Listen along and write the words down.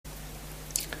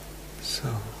So,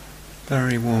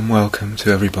 very warm welcome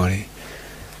to everybody.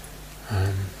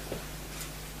 I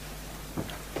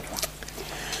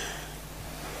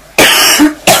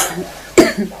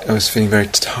was feeling very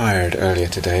tired earlier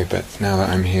today, but now that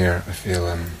I'm here, I feel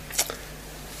a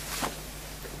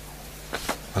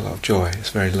lot of joy.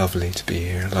 It's very lovely to be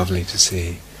here, lovely to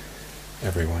see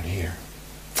everyone here,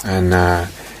 and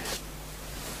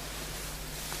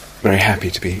very happy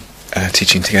to be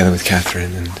teaching together with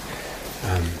Catherine. And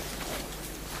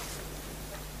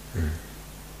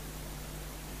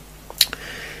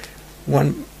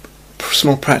one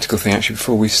small practical thing actually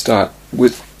before we start,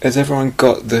 has everyone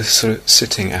got the sort of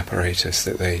sitting apparatus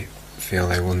that they feel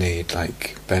they will need,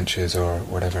 like benches or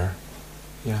whatever?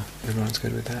 Yeah, everyone's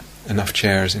good with that? Enough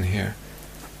chairs in here?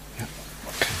 Yeah,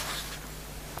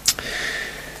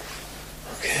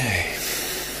 okay.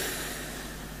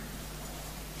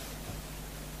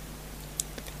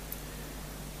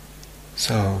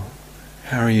 So,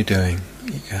 how are you doing?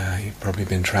 You've probably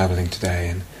been travelling today,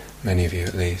 and many of you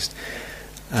at least.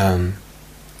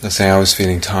 Let's say I was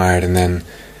feeling tired, and then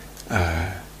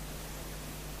now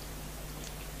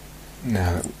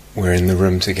that we're in the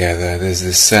room together, there's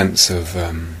this sense of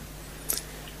a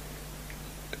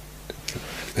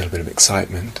little bit of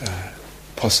excitement,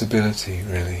 possibility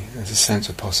really. There's a sense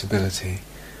of possibility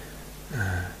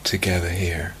together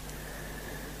here.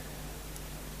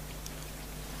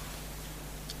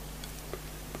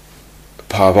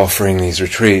 Part of offering these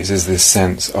retreats is this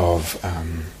sense of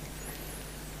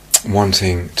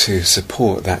wanting to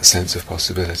support that sense of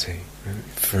possibility.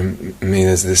 For me,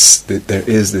 there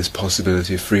is this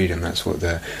possibility of freedom. That's what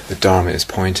the Dharma is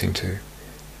pointing to.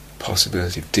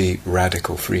 Possibility of deep,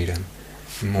 radical freedom.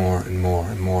 More and more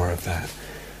and more of that.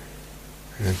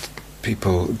 And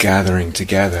people gathering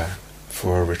together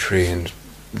for a retreat, and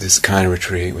this kind of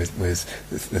retreat with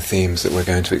the themes that we're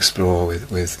going to explore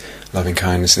with loving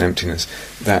kindness and emptiness,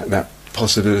 that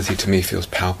possibility to me feels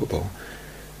palpable.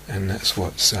 And that's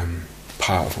what's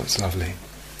part of what's lovely.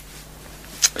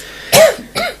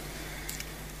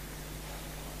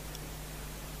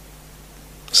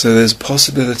 So there's a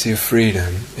possibility of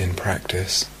freedom in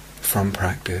practice, from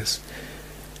practice.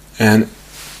 And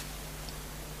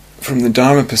from the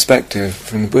Dharma perspective,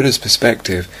 from the Buddha's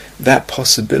perspective, that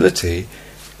possibility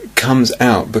comes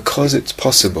out because it's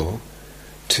possible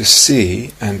to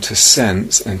see and to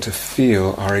sense and to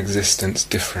feel our existence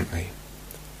differently.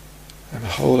 Have a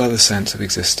whole other sense of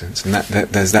existence, and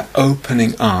that there's that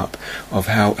opening up of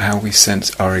how we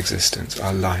sense our existence,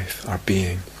 our life, our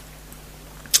being.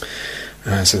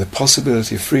 So the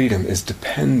possibility of freedom is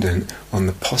dependent on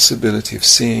the possibility of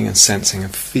seeing and sensing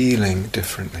and feeling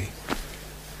differently.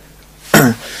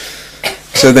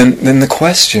 So then the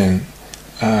question,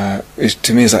 to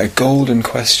me, is like a golden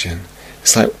question.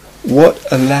 It's like, what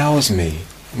allows me,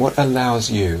 what allows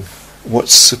you, what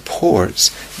supports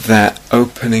that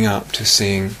opening up to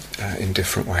seeing in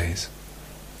different ways?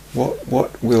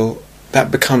 What will that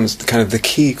becomes kind of the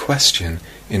key question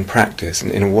in practice,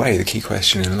 and in a way the key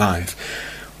question in life.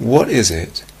 What is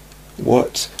it?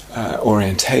 What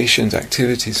orientations,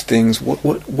 activities, things?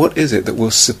 What is it that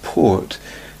will support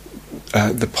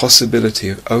the possibility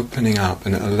of opening up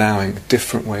and allowing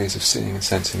different ways of seeing and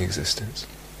sensing existence?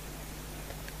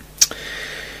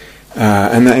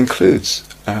 And that includes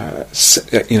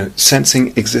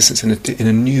sensing existence in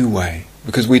a new way,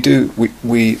 because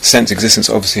we sense existence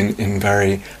obviously in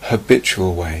very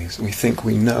habitual ways. We think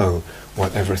we know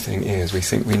what everything is. We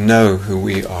think we know who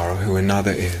we are, or who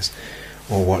another is,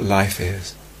 or what life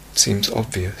is. It seems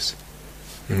obvious.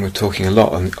 And we're talking a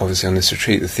lot, obviously, on this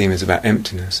retreat. The theme is about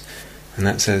emptiness, and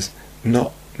that says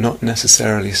not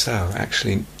necessarily so.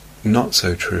 Actually, not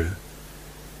so true.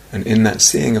 And in that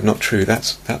seeing of not true,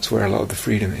 that's where a lot of the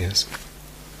freedom is.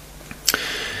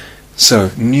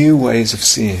 So, new ways of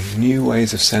seeing, new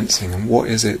ways of sensing, and what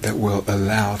is it that will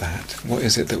allow that? What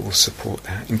is it that will support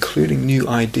that? Including new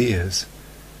ideas.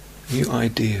 New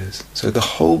ideas. So the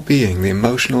whole being, the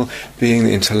emotional being,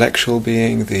 the intellectual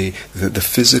being, the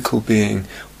physical being,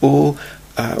 all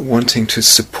wanting to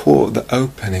support the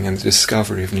opening and the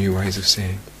discovery of new ways of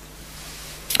seeing.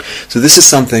 So this is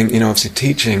something, obviously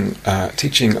teaching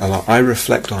a lot, I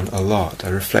reflect on a lot. I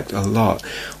reflect a lot.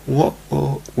 What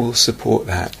will support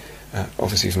that?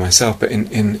 Obviously for myself, but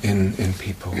in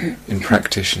people, in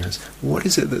practitioners. What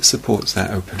is it that supports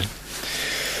that opening?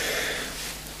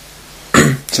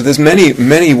 So there's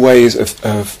many ways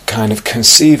of kind of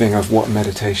conceiving of what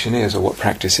meditation is or what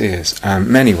practice is.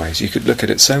 Many ways. You could look at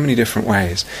it so many different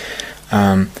ways.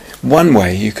 One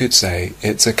way you could say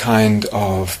it's a kind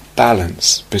of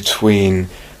balance between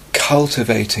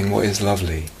cultivating what is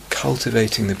lovely,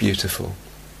 cultivating the beautiful,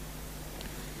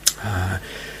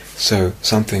 So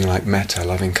something like metta,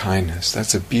 loving kindness,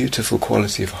 that's a beautiful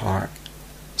quality of heart,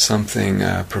 something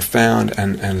profound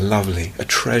and lovely, a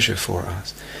treasure for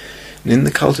us. And in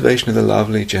the cultivation of the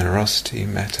lovely, generosity,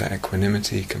 metta,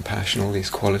 equanimity, compassion, all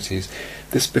these qualities,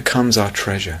 this becomes our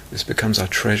treasure. This becomes our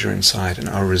treasure inside and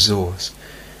our resource.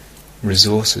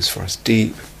 Resources for us,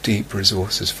 deep, deep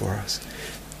resources for us.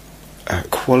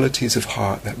 Qualities of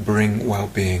heart that bring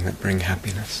well-being, that bring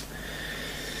happiness.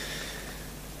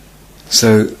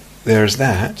 So there's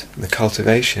that, the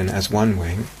cultivation as one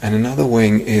wing, and another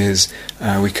wing is,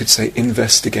 we could say,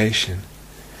 investigation.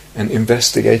 And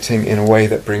investigating in a way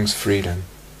that brings freedom.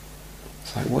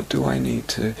 It's like, what do I need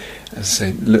to, as I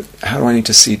say, look, how do I need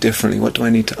to see differently? What do I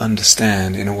need to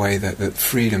understand in a way that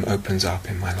freedom opens up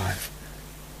in my life?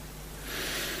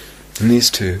 And these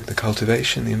two, the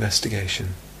cultivation, the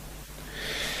investigation.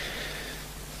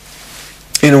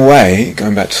 In a way,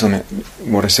 going back to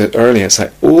what I said earlier, it's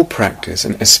like all practice,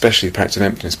 and especially the practice of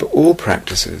emptiness, but all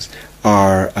practices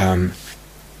are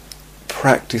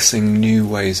practicing new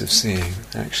ways of seeing.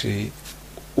 Actually,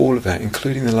 all of that,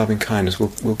 including the loving kindness,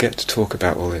 we'll get to talk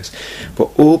about all this.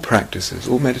 But all practices,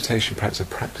 all meditation practices, are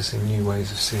practicing new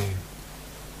ways of seeing.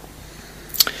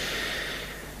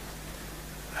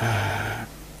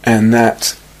 And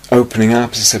that opening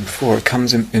up, as I said before, it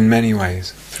comes in many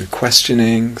ways. Through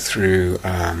questioning, through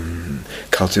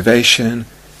cultivation,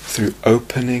 through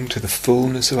opening to the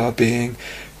fullness of our being,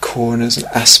 corners and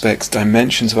aspects,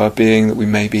 dimensions of our being that we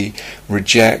maybe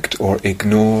reject or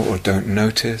ignore or don't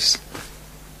notice.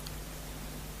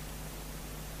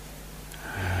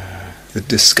 The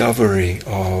discovery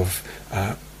of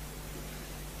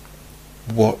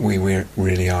what we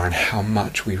really are and how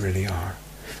much we really are.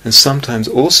 And sometimes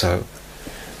also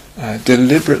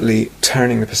deliberately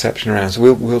turning the perception around.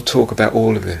 So we'll talk about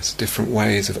all of this, different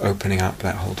ways of opening up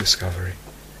that whole discovery.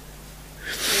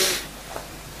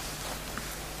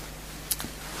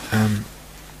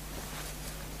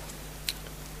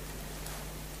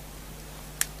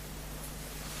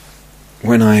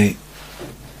 When I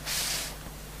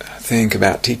think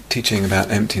about teaching about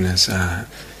emptiness,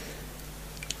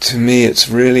 to me it's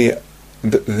really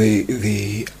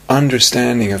the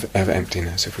understanding of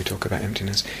emptiness, if we talk about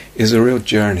emptiness, is a real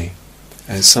journey.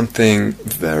 It's something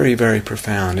very, very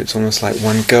profound. It's almost like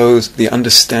the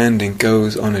understanding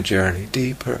goes on a journey,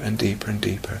 deeper and deeper and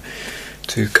deeper,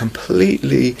 to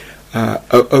completely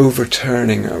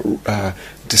overturning,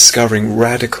 discovering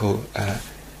radical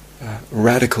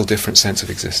different sense of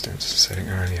existence, saying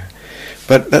earlier.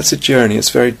 But that's a journey, it's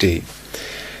very deep.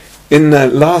 In the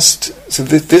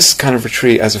this kind of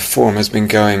retreat as a form has been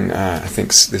going, I think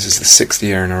this is the 6th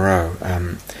year in a row,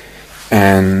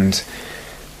 and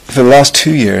for the last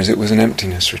 2 years it was an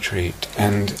emptiness retreat,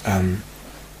 and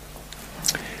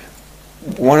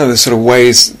one of the sort of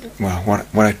ways,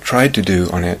 what I tried to do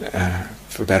on it,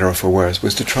 for better or for worse,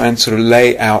 was to try and sort of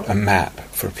lay out a map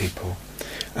for people.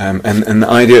 And the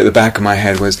idea at the back of my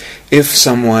head was, if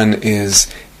someone is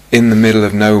in the middle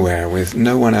of nowhere with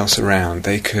no one else around,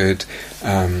 they could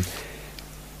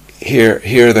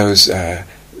hear those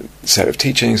set of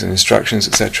teachings and instructions,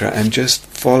 etc., and just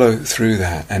follow through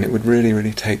that, and it would really,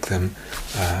 really take them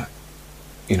a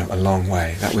long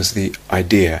way. That was the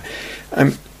idea.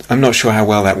 I'm not sure how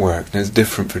well that worked, and it's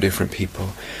different for different people.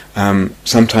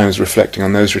 Sometimes reflecting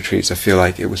on those retreats, I feel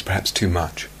like it was perhaps too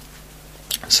much.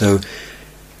 So,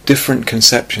 different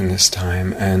conception this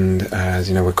time, and as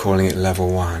you know, we're calling it level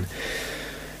 1.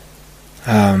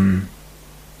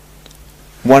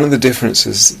 One of the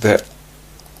differences that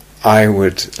I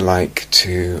would like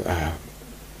to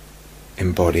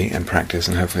embody and practice,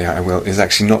 and hopefully I will, is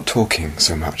actually not talking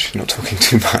so much, not talking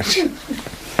too much.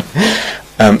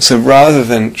 So rather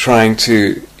than trying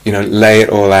to lay it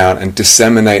all out and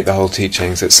disseminate the whole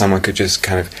teachings, that someone could just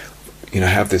kind of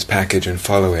have this package and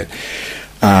follow it,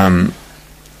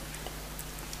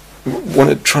 want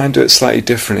to try and do it slightly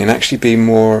differently and actually be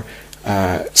more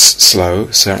slow,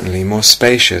 certainly, more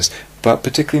spacious, but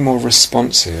particularly more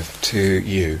responsive to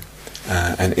you,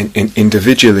 and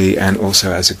individually and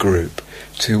also as a group,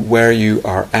 to where you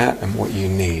are at and what you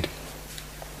need,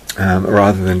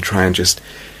 rather than try and just,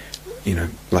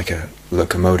 like a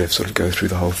locomotive, sort of go through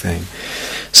the whole thing.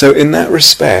 So in that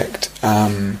respect,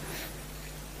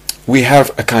 we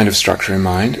have a kind of structure in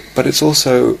mind, but it's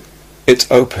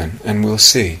open, and we'll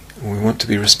see. We want to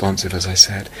be responsive, as I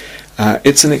said.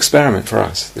 It's an experiment for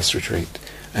us, this retreat.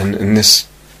 And in this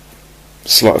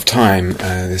slot of time,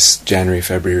 this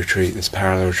January-February retreat, this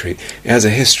parallel retreat, it has a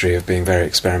history of being very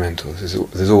experimental.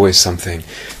 There's always something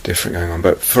different going on.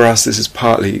 But for us, this is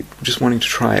partly just wanting to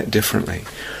try it differently,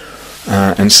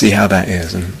 and see how that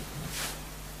is. And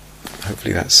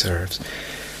hopefully that serves.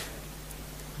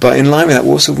 But in line with that,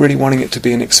 we're also really wanting it to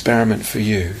be an experiment for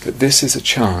you, that this is a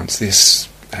chance, this,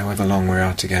 however long we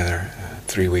are together,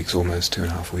 3 weeks almost,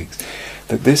 2.5 weeks,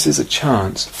 that this is a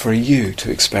chance for you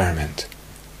to experiment,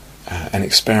 and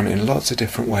experiment in lots of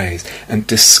different ways, and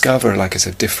discover, like I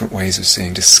said, different ways of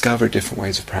seeing, discover different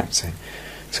ways of practicing.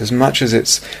 So as much as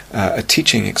it's a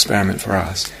teaching experiment for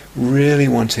us, really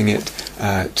wanting it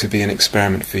to be an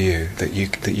experiment for you, that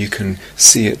you can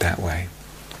see it that way.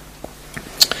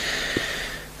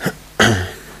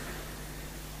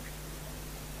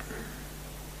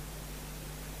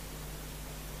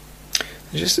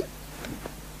 Just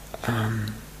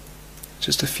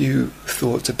a few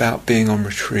thoughts about being on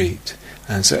retreat.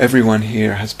 And so everyone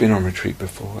here has been on retreat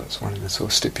before. That's one of the sort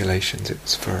of stipulations.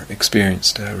 It's for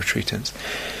experienced retreatants.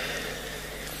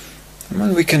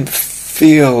 And we can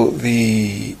feel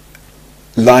the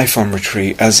life on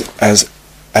retreat as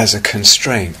a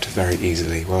constraint very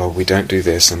easily. Well, we don't do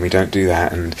this and we don't do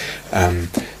that, and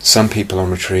some people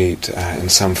on retreat, in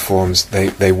some forms,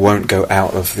 they won't go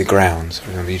out of the grounds.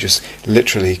 For example, you just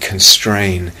literally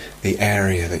constrain the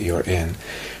area that you're in,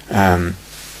 and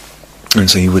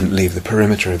so you wouldn't leave the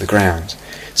perimeter of the grounds.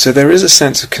 So there is a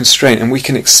sense of constraint, and we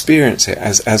can experience it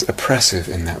as oppressive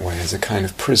in that way, as a kind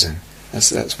of prison.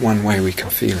 That's one way we can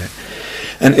feel it.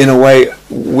 And in a way,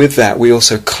 with that, we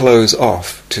also close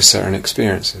off to certain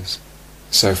experiences.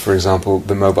 So, for example,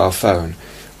 the mobile phone,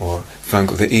 or phone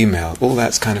call, the email, all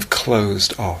that's kind of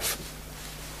closed off.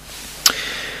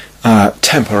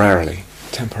 Temporarily.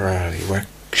 We're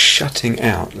shutting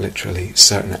out, literally,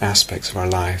 certain aspects of our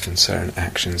life and certain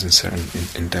actions and certain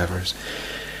endeavours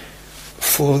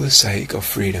for the sake of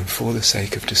freedom, for the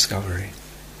sake of discovery.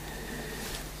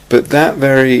 But that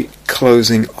very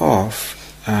closing off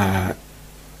can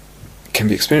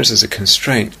be experienced as a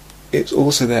constraint. It's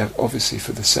also there, obviously,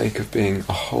 for the sake of being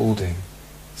a holding.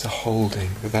 It's a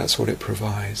holding, but that's what it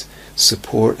provides,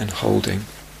 support and holding.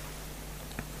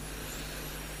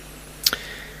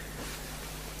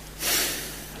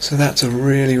 So that's a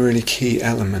really, really key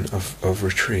element of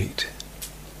retreat.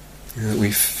 That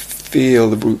we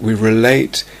feel, we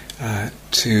relate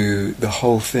to the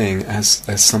whole thing as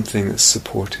something that's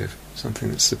supportive, something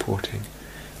that's supporting,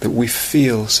 that we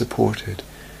feel supported.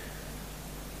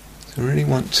 So I really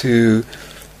want to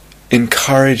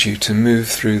encourage you to move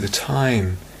through the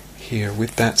time here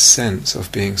with that sense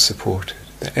of being supported,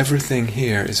 that everything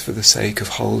here is for the sake of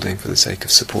holding, for the sake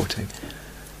of supporting.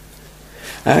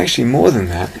 And actually, more than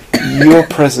that, your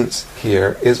presence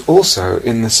here is also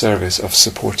in the service of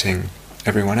supporting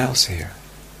everyone else here.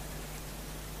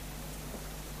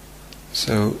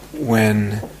 So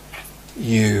when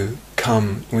you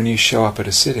show up at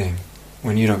a sitting,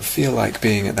 when you don't feel like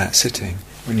being at that sitting,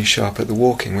 when you show up at the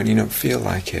walking, when you don't feel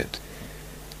like it,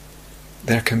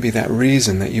 there can be that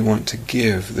reason that you want to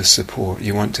give the support,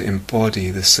 you want to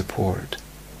embody the support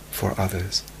for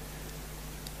others.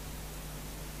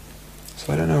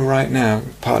 So I don't know, right now,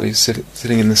 partly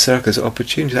sitting in the circle is an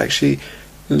opportunity to actually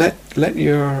let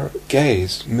your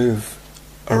gaze move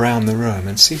around the room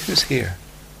and see who's here.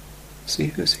 See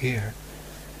who's here.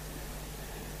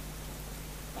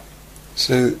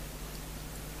 So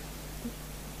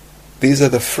these are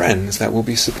the friends that will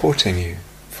be supporting you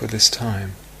for this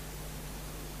time.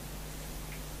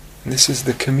 And this is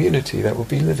the community that will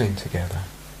be living together.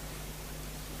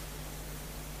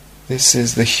 This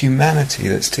is the humanity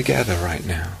that's together right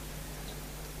now.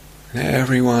 And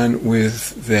everyone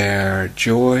with their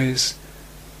joys,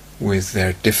 with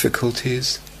their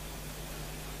difficulties,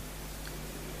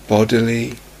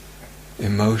 bodily,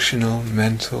 emotional,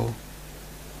 mental,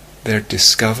 their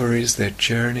discoveries, their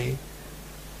journey.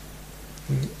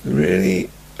 Really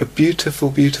a beautiful,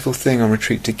 beautiful thing on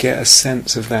retreat, to get a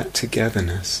sense of that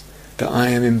togetherness, that I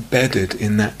am embedded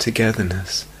in that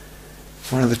togetherness.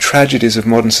 One of the tragedies of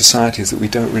modern society is that we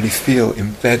don't really feel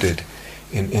embedded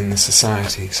in the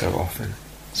society so often.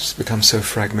 It's just become so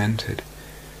fragmented.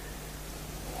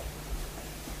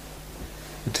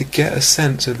 And to get a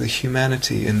sense of the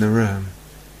humanity in the room,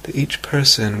 that each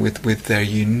person with their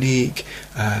unique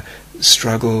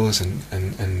struggles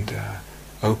and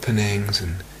openings,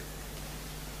 and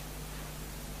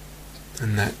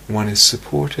that one is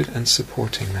supported and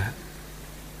supporting that.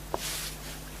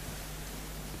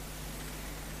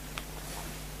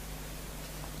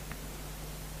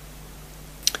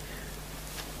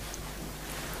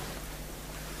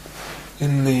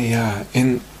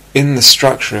 In the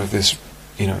structure of this,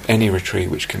 any retreat,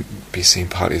 which can be seen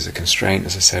partly as a constraint,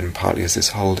 as I said, and partly as this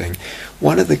holding,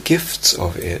 one of the gifts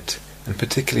of it, and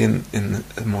particularly in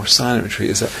the more silent retreat,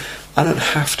 is that I don't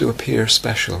have to appear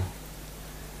special.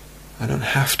 I don't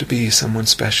have to be someone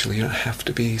special. You don't have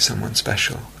to be someone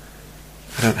special.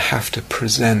 I don't have to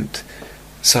present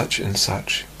such and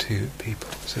such to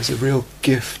people. So there's a real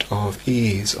gift of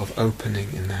ease, of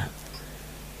opening in that.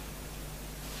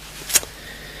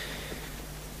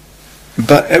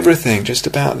 But everything, just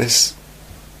about this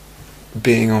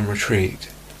being on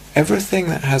retreat, everything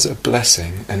that has a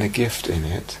blessing and a gift in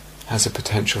it has a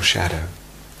potential shadow.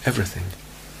 Everything.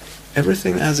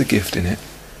 Everything that has a gift in it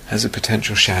has a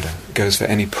potential shadow. It goes for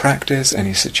any practice,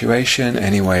 any situation,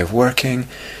 any way of working,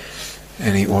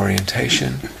 any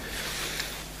orientation.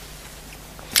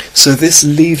 So this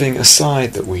leaving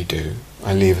aside that we do,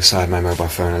 I leave aside my mobile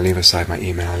phone, I leave aside my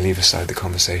email, I leave aside the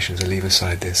conversations, I leave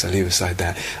aside this, I leave aside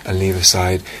that, I leave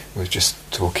aside, we were just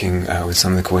talking with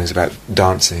some of the callings about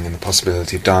dancing and the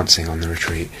possibility of dancing on the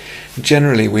retreat.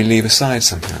 Generally we leave aside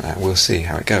something like that, we'll see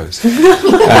how it goes.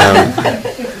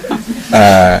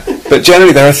 But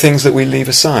generally there are things that we leave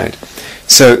aside.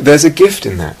 So there's a gift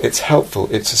in that. It's helpful,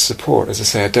 it's a support. As I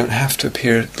say, I don't have to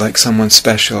appear like someone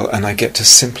special, and I get to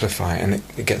simplify, and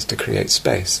it gets to create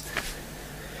space.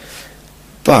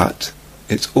 But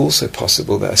it's also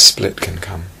possible that a split can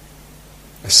come.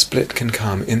 A split can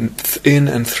come in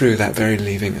and through that very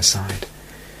leaving aside.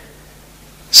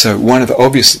 So one of the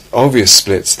obvious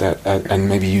splits that, and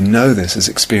maybe you know this as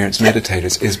experienced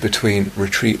meditators, is between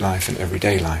retreat life and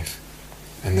everyday life.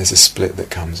 And there's a split that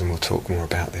comes, and we'll talk more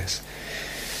about this.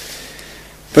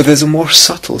 But there's a more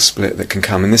subtle split that can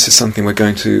come, and this is something we're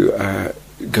going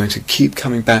to keep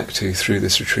coming back to through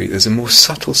this retreat. There's a more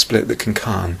subtle split that can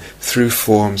come through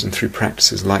forms and through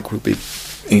practices like we'll be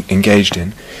engaged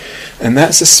in. And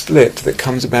that's a split that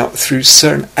comes about through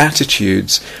certain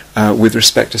attitudes with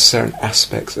respect to certain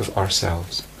aspects of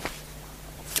ourselves.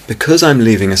 Because I'm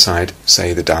leaving aside,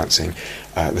 say, the dancing,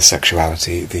 the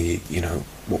sexuality, the,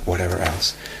 whatever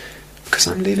else, because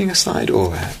I'm leaving aside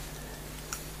all that,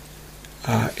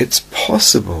 it's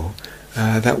possible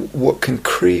that what can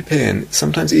creep in,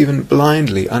 sometimes even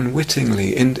blindly,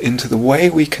 unwittingly, into the way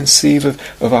we conceive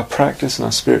of our practice and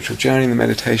our spiritual journey and the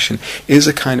meditation, is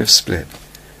a kind of split.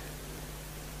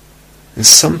 And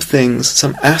some things,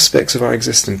 some aspects of our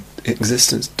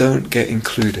existence don't get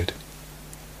included.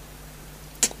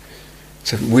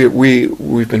 So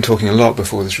we've been talking a lot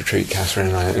before this retreat, Catherine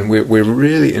and I, and we're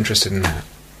really interested in that.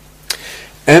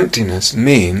 Emptiness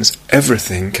means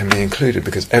everything can be included,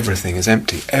 because everything is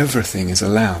empty. Everything is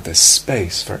allowed. There's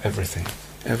space for everything.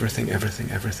 Everything,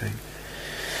 everything, everything.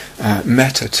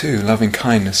 Metta too, loving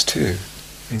kindness too,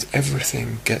 means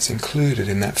everything gets included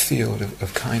in that field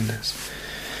of kindness.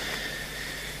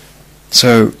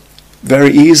 So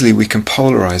very easily we can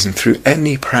polarize, and through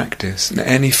any practice and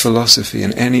any philosophy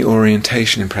and any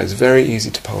orientation in practice, very easy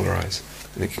to polarize.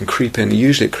 And it can creep in.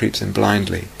 Usually it creeps in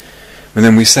blindly. And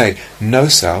then we say, no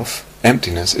self,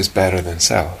 emptiness is better than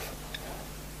self.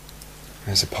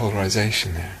 There's a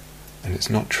polarization there, and it's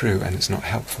not true, and it's not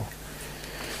helpful.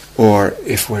 Or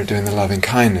if we're doing the loving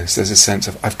kindness, there's a sense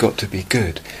of, I've got to be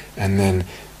good, and then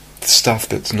the stuff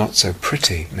that's not so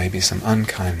pretty, maybe some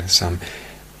unkindness, some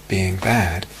being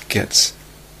bad, gets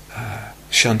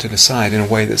shunted aside in a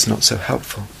way that's not so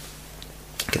helpful.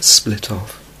 It gets split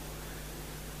off.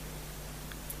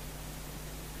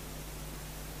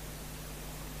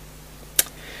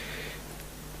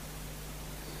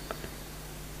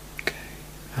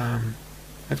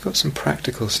 I've got some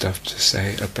practical stuff to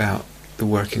say about the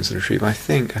workings of the retreat, but I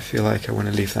feel like I want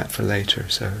to leave that for later,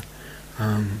 so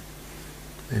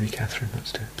maybe Catherine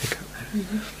wants to pick up there.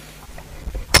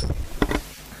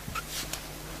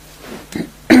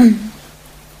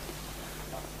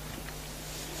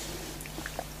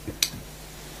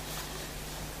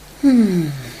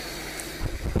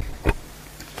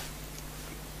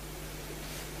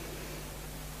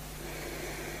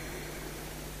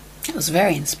 It was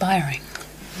very inspiring.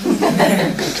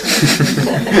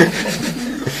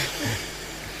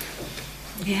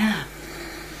 Yeah.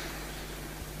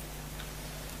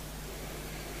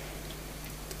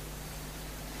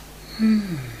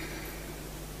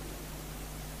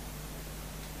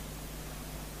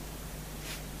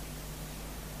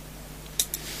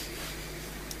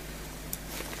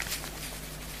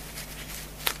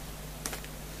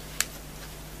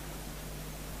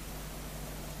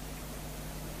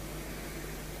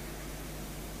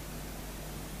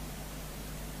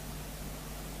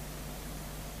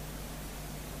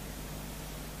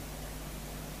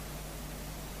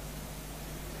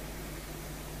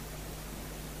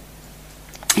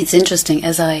 It's interesting,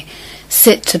 as I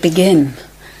sit to begin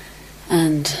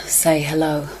and say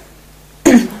hello,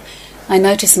 I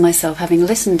notice myself, having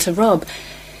listened to Rob,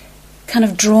 kind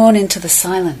of drawn into the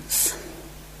silence,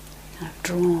 kind of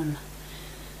drawn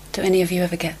Do any of you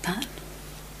ever get that?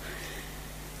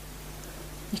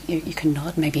 You can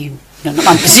nod, maybe you... No,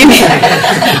 I'm presuming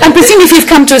if you've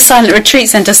come to a silent retreat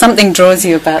centre, something draws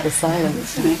you about the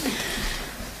silence, right?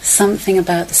 Something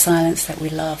about the silence that we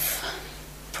love,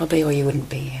 probably, or you wouldn't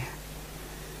be here.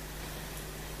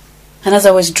 And as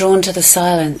I was drawn to the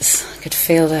silence, I could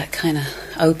feel that kind of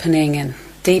opening and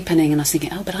deepening, and I was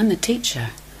thinking, oh, but I'm the teacher.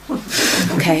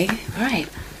 Okay, right.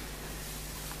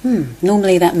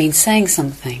 Normally that means saying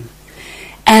something.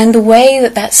 And the way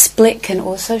that split can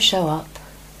also show up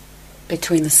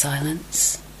between the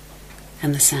silence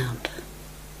and the sound,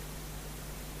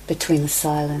 between the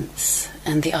silence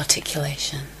and the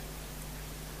articulation,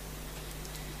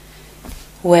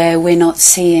 where we're not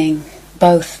seeing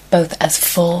both as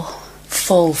full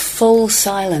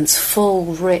silence, full,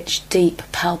 rich, deep,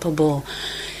 palpable,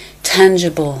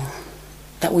 tangible,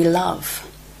 that we love.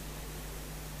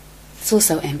 It's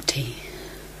also empty.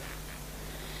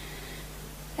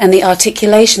 And the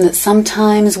articulation that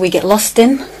sometimes we get lost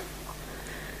in.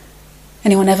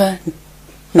 Anyone ever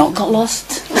not got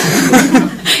lost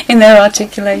in their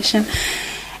articulation?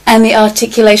 And the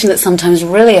articulation that's sometimes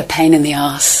really a pain in the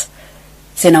arse.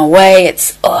 It's in our way,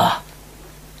 it's but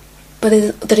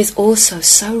that is also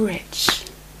so rich,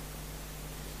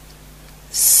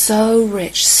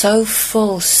 so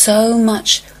full, so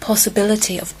much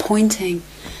possibility of pointing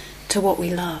to what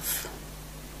we love.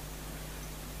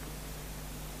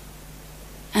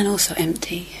 And also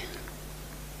empty.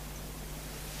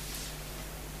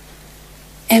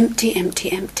 Empty,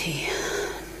 empty, empty.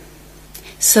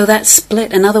 So that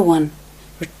split, another one,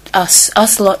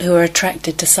 us lot who are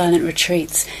attracted to silent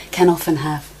retreats can often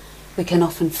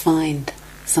find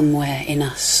somewhere in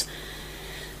us.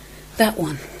 That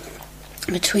one,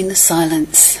 between the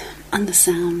silence and the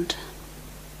sound.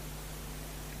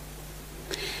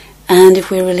 And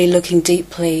if we're really looking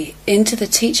deeply into the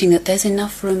teaching, that there's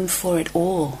enough room for it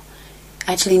all.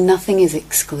 Actually, nothing is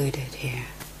excluded here.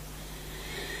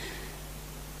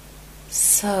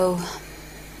 So,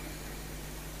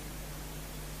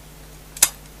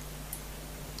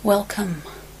 welcome.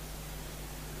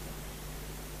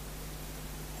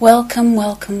 Welcome,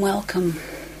 welcome, welcome.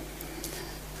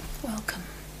 Welcome.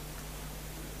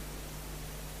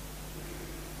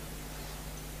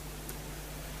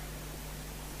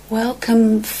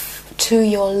 Welcome to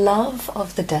your love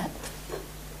of the depth.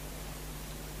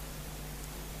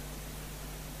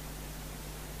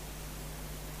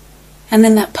 And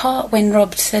then that part when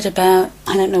Rob said about,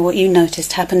 I don't know what you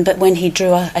noticed happened, but when he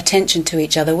drew our attention to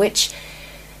each other, which,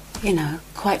 you know,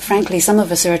 quite frankly, some of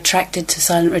us are attracted to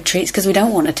silent retreats because we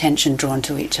don't want attention drawn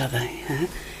to each other. Yeah?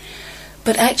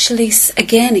 But actually,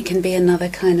 again, it can be another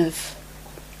kind of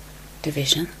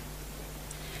division.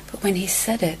 But when he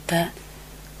said it, that,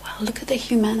 wow, look at the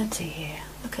humanity here.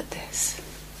 Look at this.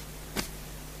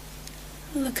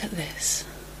 Look at this.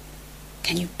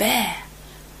 Can you bear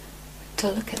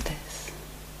to look at this?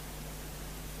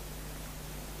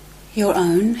 Your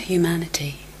own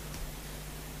humanity.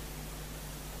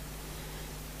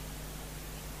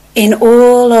 In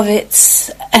all of its,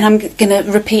 and I'm going to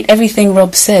repeat everything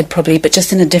Rob said probably, but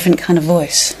just in a different kind of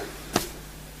voice.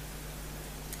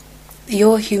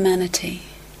 Your humanity.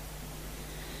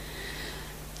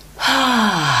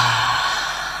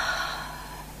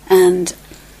 And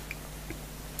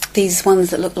these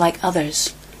ones that look like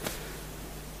others.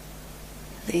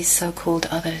 These so-called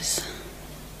others.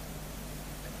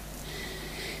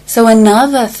 So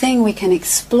another thing we can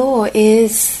explore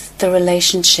is the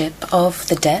relationship of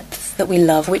the depth that we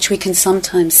love, which we can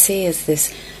sometimes see as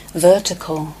this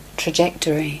vertical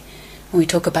trajectory when we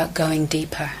talk about going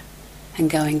deeper and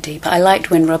going deeper. I liked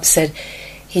when Rob said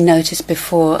he noticed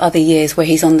before other years where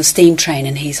he's on the steam train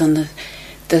and he's on the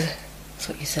that's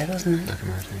what you said, wasn't it?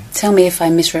 Locomotive. Tell me if I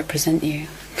misrepresent you.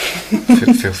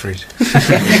 Feel free to.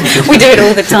 We do it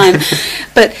all the time.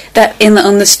 But that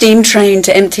on the steam train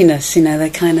to emptiness, you know, the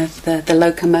kind of the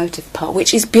locomotive part,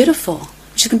 which is beautiful,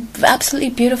 which is absolutely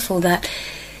beautiful. That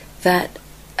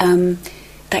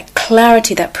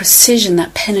clarity, that precision,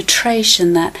 that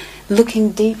penetration, that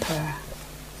looking deeper.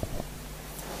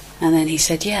 And then he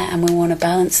said, yeah, and we want to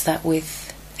balance that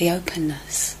with the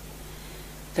openness,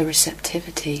 the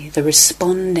receptivity, the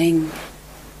responding.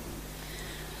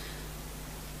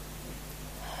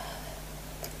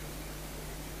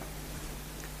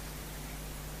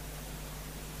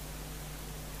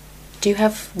 Do you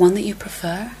have one that you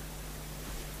prefer?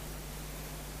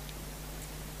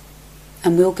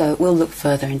 And we'll look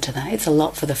further into that. It's a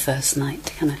lot for the first night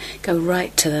to kind of go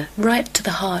right to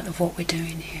the heart of what we're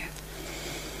doing here.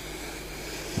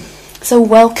 So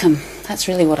welcome. That's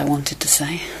really what I wanted to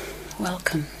say.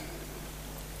 Welcome.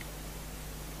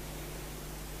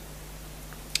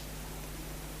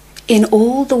 in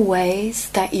all the ways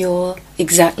that you're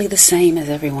exactly the same as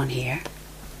everyone here,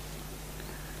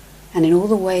 and in all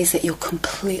the ways that you're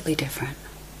completely different.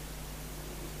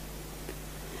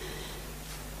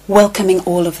 Welcoming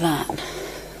all of that,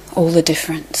 all the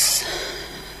difference.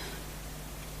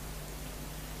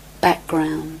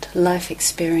 Background, life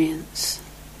experience,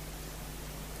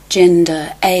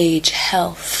 gender, age,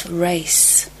 health,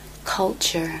 race,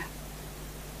 culture,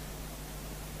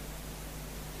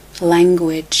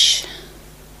 language,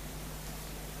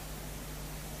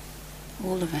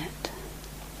 all of it.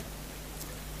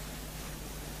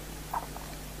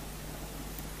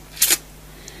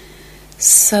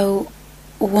 So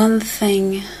one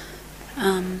thing,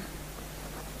 let's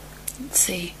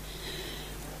see.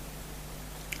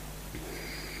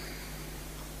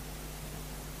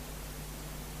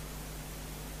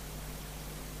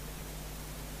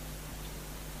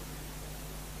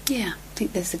 Yeah, I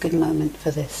think there's a good moment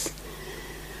for this.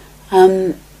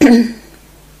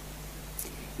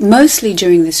 Mostly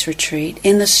during this retreat,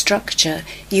 in the structure,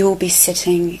 you will be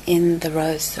sitting in the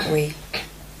rows that we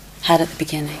had at the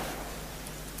beginning.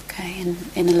 Okay, and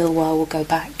in a little while we'll go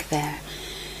back there.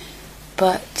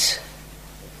 But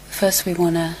first we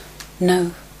want to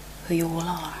know who you all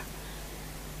are.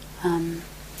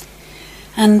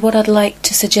 And what I'd like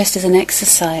to suggest is an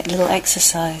exercise, a little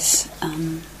exercise,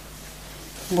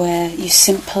 where you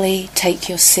simply take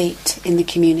your seat in the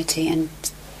community and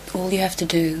all you have to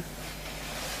do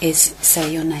is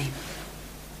say your name.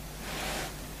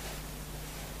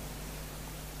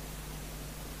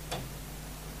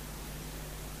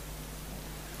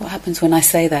 What happens when I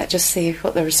say that? Just see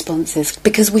what the response is.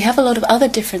 Because we have a lot of other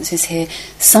differences here.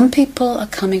 Some people are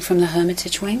coming from the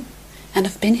Hermitage wing and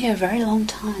have been here a very long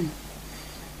time.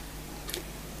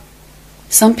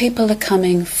 Some people are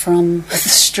coming from the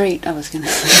street, I was going to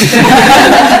say.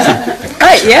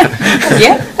 Right,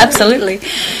 yeah, absolutely.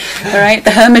 All right,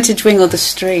 the Hermitage wing or the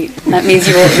street. That means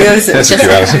yours. That's a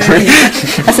duality.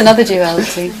 That's another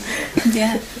duality.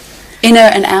 Yeah. Inner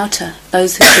and outer.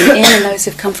 Those who've been in and those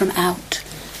who've come from out.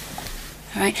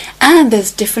 All right. And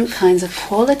there's different kinds of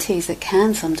qualities that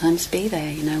can sometimes be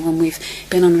there. You know, when we've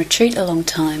been on retreat a long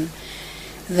time,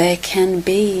 there can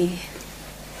be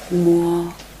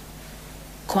more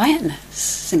quietness,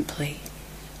 simply.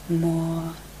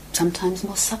 Sometimes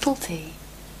more subtlety.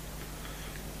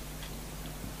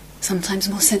 Sometimes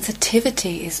more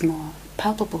sensitivity is more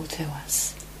palpable to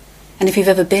us. And if you've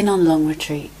ever been on long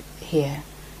retreat here,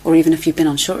 or even if you've been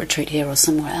on short retreat here or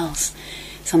somewhere else,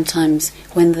 sometimes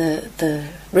when the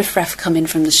riffraff come in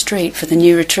from the street for the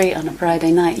new retreat on a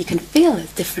Friday night, you can feel a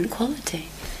different quality.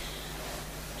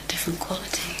 A different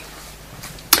quality.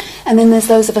 And then there's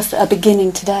those of us that are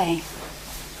beginning today,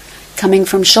 coming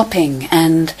from shopping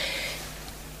and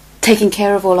taking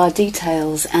care of all our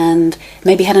details, and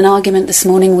maybe had an argument this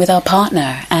morning with our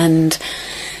partner, and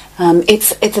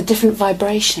it's a different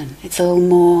vibration. It's a little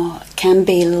more, can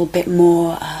be a little bit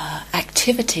more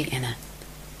activity in it.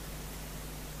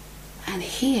 And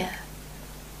here,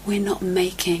 we're not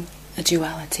making a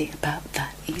duality about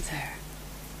that either.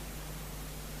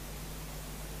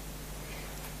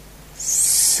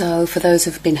 So for those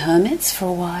who've been hermits for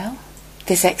a while,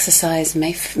 this exercise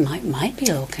might be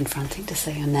a little confronting to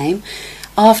say your name.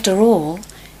 After all,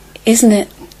 isn't it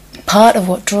part of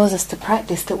what draws us to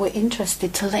practice that we're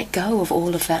interested to let go of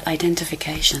all of that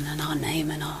identification and our name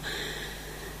and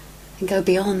go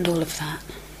beyond all of that?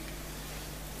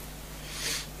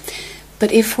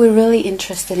 But if we're really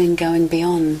interested in going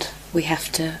beyond, we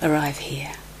have to arrive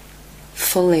here,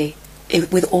 fully,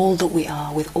 with all that we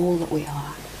are,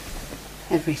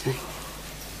 everything.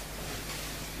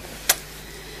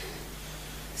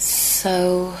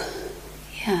 So,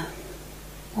 yeah,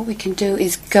 what we can do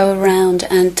is go around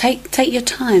and take your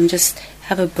time, just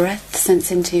have a breath,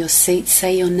 sense into your seat,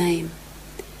 say your name.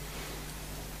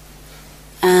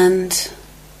 And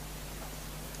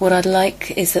what I'd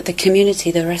like is that the community,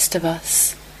 the rest of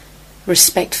us,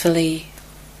 respectfully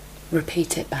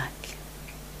repeat it back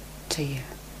to you.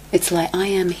 It's like, I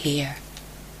am here.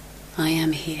 I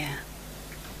am here.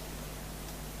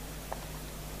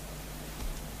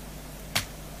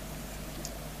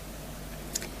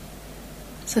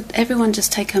 So everyone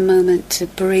just take a moment to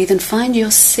breathe and find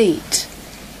your seat.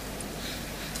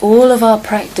 All of our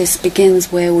practice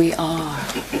begins where we are.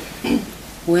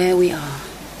 Where we are.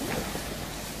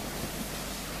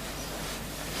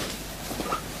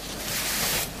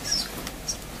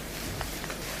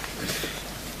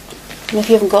 And if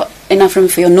you haven't got enough room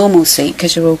for your normal seat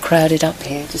because you're all crowded up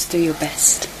here, just do your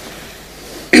best.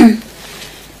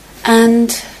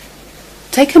 And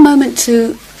take a moment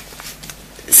to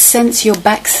sense your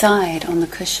backside on the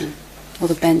cushion. or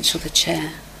the bench or the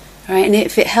chair. All right, and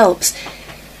if it helps,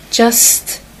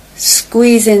 just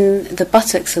squeeze in the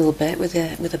buttocks a little bit with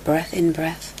a breath,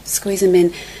 in-breath. Squeeze them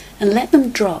in and let them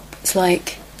drop. It's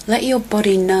like, let your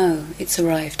body know it's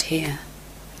arrived here.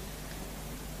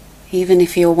 Even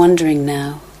if you're wondering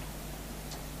now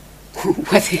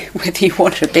whether you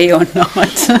want to be or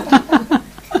not.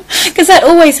 Because that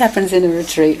always happens in a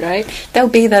retreat, right? There'll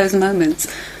be those moments.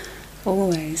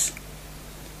 Always.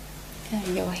 Yeah,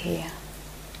 you're here.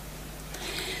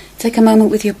 Take a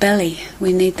moment with your belly.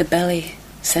 We need the belly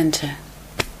center.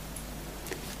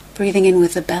 Breathing in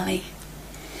with the belly.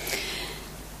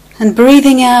 And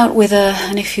breathing out with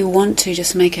and if you want to,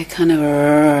 just make a kind of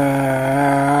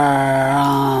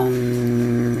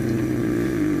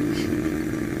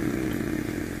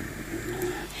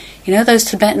You know those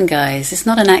Tibetan guys, it's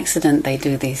not an accident they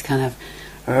do these kind of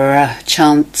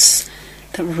chants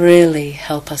that really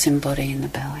help us embody in the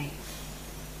belly.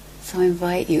 So I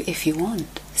invite you, if you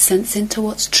want, sense into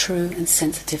what's true and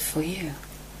sensitive for you.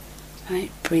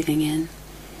 Right? Breathing in.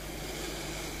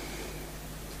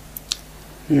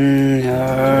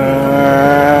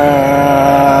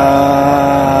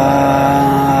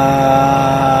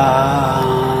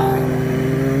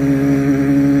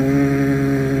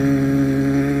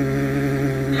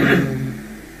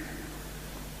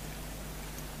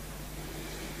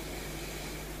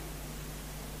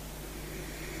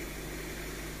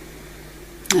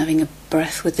 Having a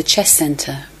breath with the chest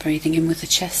center, breathing in with the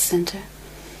chest center.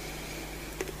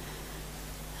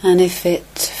 And if it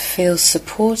feels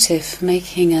supportive,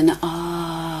 making an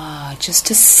just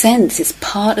to sense, it's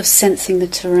part of sensing the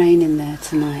terrain in there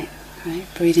tonight. Right?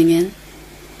 Breathing in.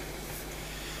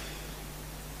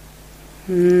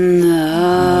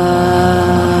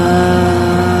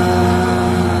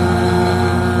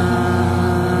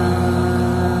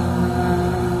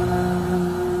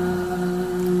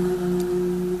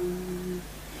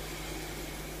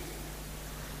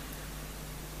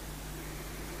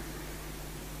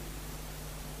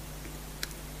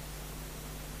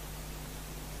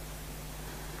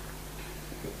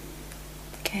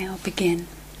 Okay, I'll begin.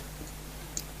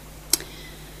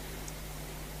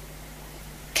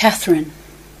 Catherine.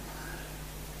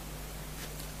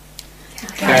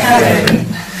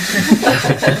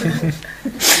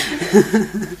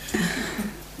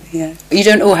 Yeah, you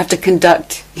don't all have to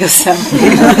conduct yourself.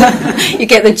 You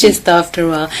get the gist after a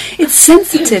while. It's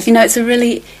sensitive, it's a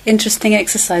really interesting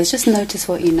exercise. Just notice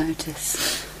what you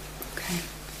notice. Okay,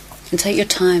 and take your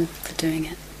time for doing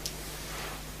it.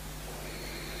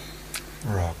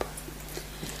 Rob.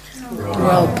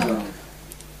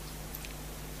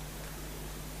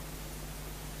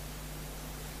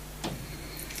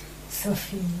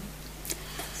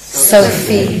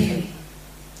 Sophie.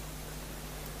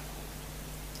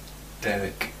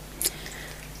 Derek.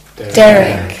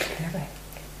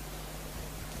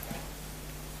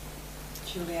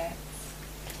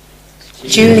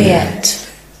 Juliet.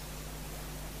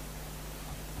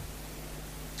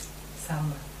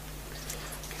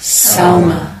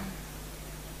 Salma.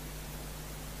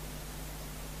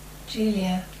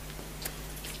 Julia.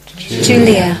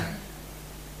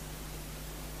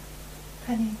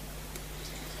 Penny.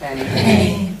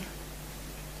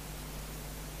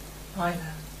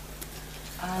 Isla.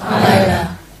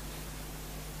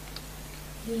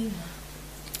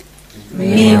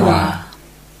 Miwa.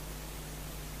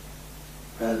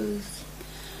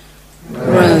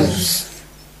 Rose.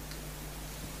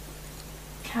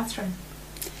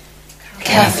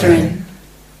 Catherine.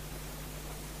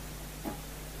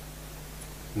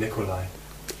 Nikolai.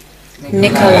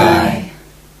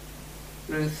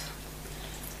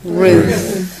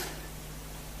 Ruth.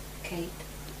 Kate.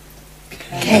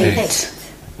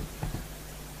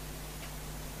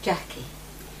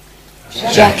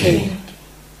 Jackie.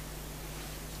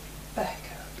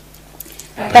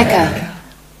 Becca.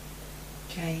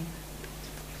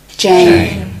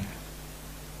 Jane.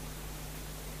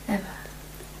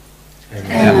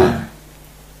 Emma.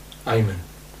 Ayman.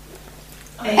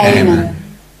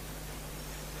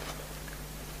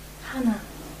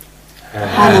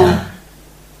 Hannah.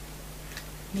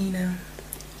 Nina.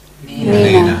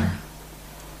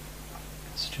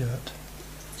 Stuart.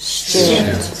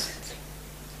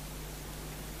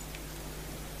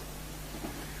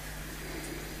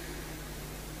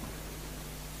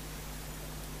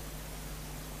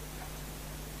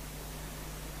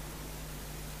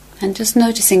 And just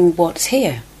noticing what's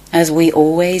here, as we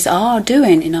always are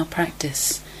doing in our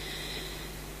practice.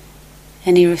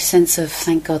 Any sense of,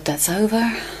 thank God that's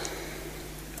over.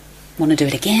 Want to do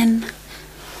it again.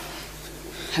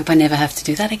 Hope I never have to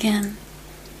do that again.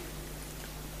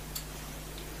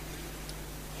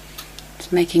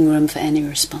 just making room for any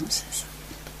responses.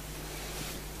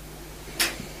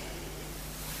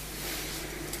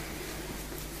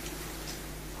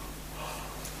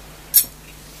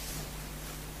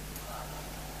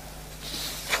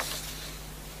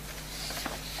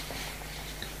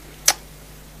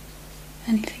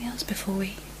 Anything else before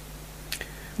we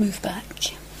move back?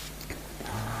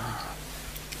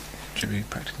 Should we do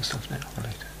practical stuff now or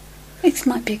later? It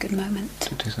might be a good moment.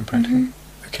 To do some practical?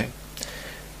 Mm-hmm. Okay.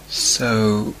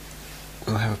 So,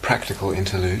 we'll have a practical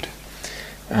interlude.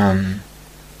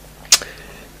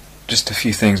 Just a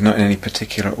few things, not in any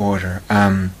particular order.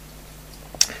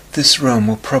 This room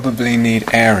will probably need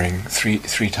airing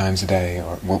three times a day,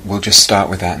 or we'll just start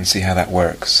with that and see how that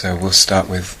works. So we'll start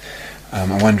with,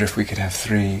 I wonder if we could have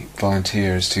 3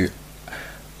 volunteers to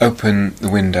open the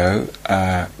window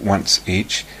once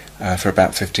each for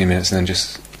about 15 minutes, and then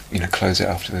just close it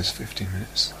after those 15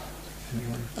 minutes.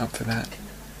 Anyone up for that?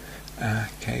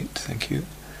 Kate, thank you.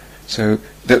 So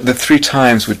the 3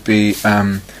 times would be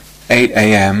 8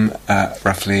 a.m.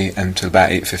 Roughly until about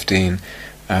 8:15,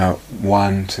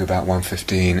 1 to about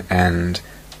 1:15, and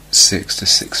 6 to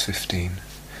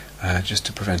 6:15, just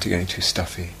to prevent it getting too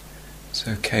stuffy.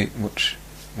 So Kate, which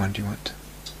one do you want?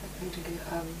 I'm going to do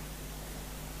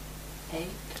 8.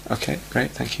 Okay,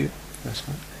 great, thank you. First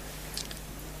one.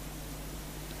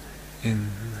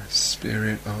 In the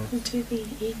spirit of... We'll do the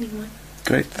evening one.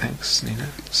 Great, thanks, Nina.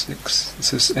 6.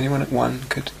 So anyone at 1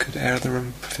 could air the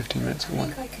room for 15 minutes at 1?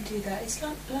 I think I can do that. It's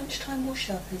like lunchtime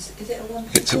wash-up. Is it at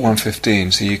 1:15? It's at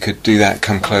 1:15, so you could do that,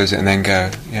 come close it, and then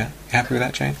go. Yeah? You happy with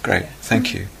that, Jane? Great,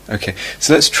 thank you. Okay,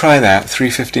 so let's try that, 3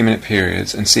 15-minute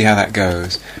periods, and see how that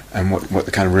goes, and what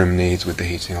the kind of room needs with the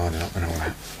heating on and all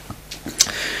that.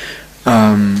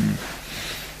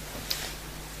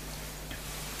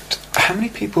 How many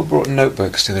people brought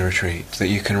notebooks to the retreat that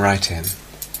you can write in?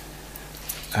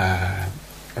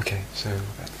 Okay, so...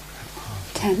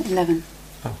 10, 11.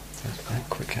 Oh, that's great,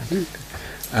 quick count.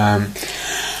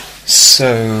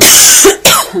 So,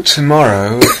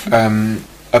 tomorrow,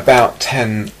 about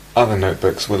 10 other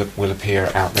notebooks will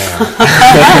appear out there.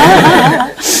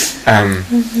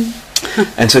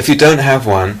 And so if you don't have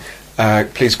one,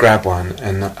 please grab one,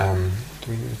 and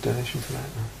do we need a donation for that?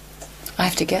 I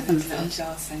have to get them first.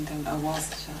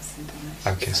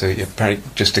 Okay, so yeah, probably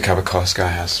just to cover costs, Gaia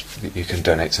House, you can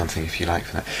donate something if you like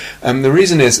for that. The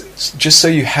reason is just so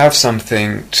you have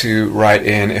something to write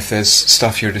in if there's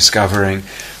stuff you're discovering,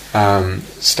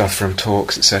 stuff from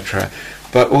talks, etc.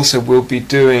 But also we'll be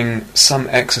doing some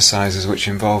exercises which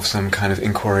involve some kind of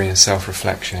inquiry and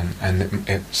self-reflection, and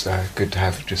it's good to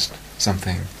have just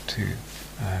something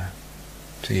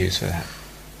to use for that.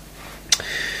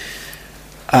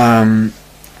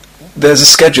 There's a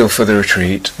schedule for the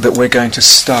retreat that we're going to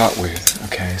start with.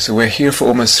 Okay, so we're here for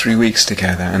almost 3 weeks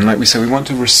together, and like we said, we want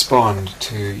to respond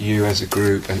to you as a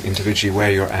group and individually where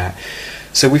you're at.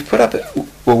 So we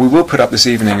will put up this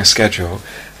evening a schedule.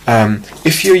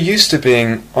 If you're used to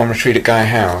being on retreat at Gaia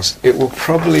House, it will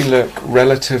probably look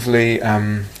relatively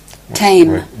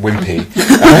tame, wimpy.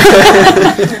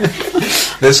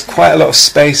 There's quite a lot of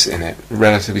space in it,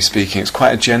 relatively speaking. It's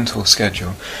quite a gentle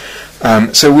schedule.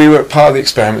 So we were part of the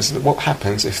experiment. So what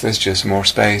happens if there's just more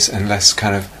space and less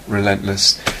kind of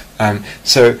relentless?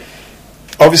 So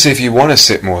obviously, if you want to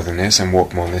sit more than this and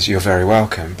walk more than this, you're very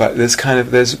welcome. But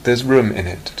there's room in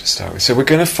it to start with. So we're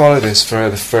going to follow this for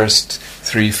the first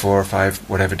 3, 4, 5,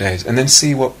 whatever days, and then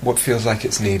see what feels like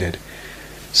it's needed.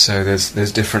 So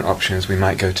there's different options. We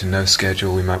might go to no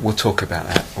schedule. We'll talk about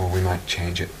that, or we might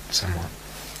change it somewhat.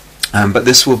 But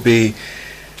this will be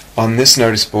on this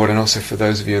notice board, and also for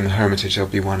those of you in the Hermitage, there'll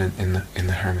be one in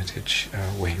the Hermitage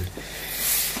wing.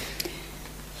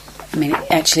 I mean,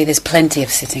 actually, there's plenty of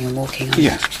sitting and walking on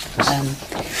Yeah.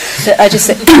 So I just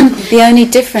the only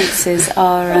differences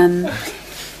are.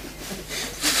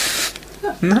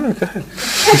 No, go ahead.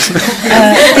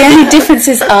 The only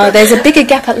differences are there's a bigger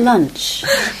gap at lunch,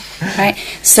 right?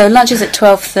 So lunch is at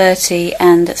 12:30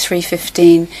 and at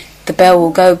 3:15. The bell will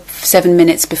go 7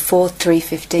 minutes before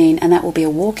 3:15, and that will be a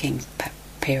walking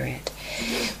period,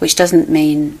 which doesn't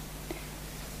mean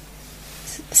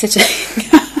sitting.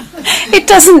 It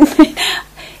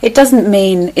doesn't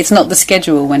mean it's not the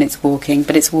schedule when it's walking,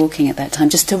 but it's walking at that time,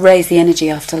 just to raise the energy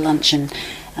after lunch and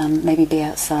maybe be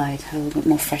outside, have a little bit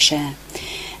more fresh air.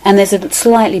 And there's a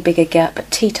slightly bigger gap at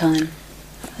tea time.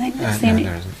 I think that's the only.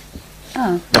 There isn't.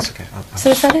 Oh, That's okay. so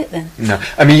is that it then? No,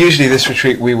 I mean usually this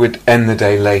retreat we would end the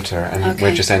day later, and Okay.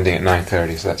 we're just ending at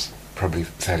 9:30, so that's probably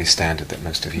fairly standard that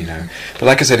most of you know. But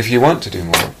like I said, if you want to do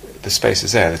more, the space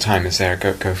is there, the time is there.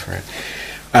 Go for it.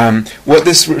 What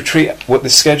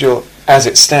this schedule as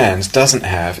it stands, doesn't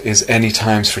have is any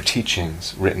times for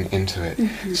teachings written into it.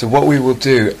 Mm-hmm. So what we will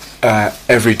do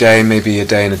every day, maybe a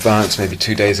day in advance, maybe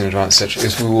 2 days in advance, etc.,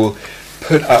 is we will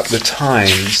put up the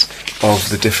times of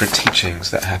the different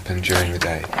teachings that happen during the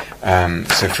day.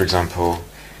 So, for example,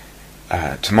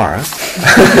 tomorrow,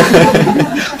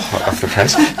 hot off the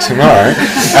press, tomorrow,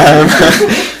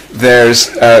 there's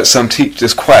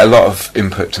there's quite a lot of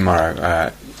input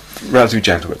tomorrow, relatively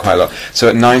gentle, but quite a lot. So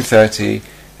at 9:30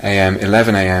 a.m.,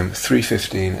 11 a.m.,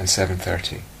 3:15 and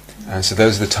 7:30. So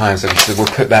those are the times that we'll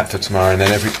put that for tomorrow, and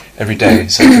then every day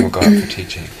something will go up for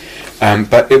teaching.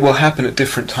 But it will happen at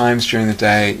different times during the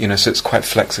day, so it's quite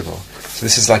flexible. So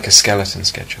this is like a skeleton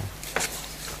schedule.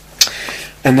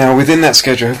 And now within that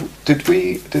schedule, did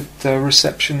the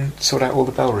reception sort out all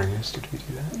the bell ringers? Did we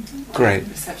do that? Mm-hmm. Great.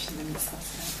 The reception didn't sort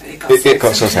out. It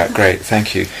got sorted out. Great,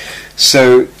 thank you.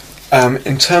 So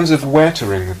in terms of where to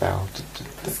ring the bell,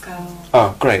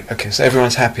 oh, great. Okay, so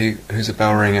everyone's happy. Who's a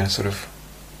bell ringer? Sort of.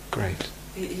 Great.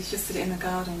 You just did it in the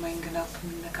garden wing and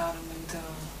open the garden window.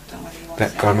 Don't really want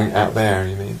that garden wing out there,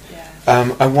 you mean?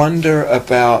 Yeah. I wonder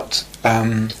about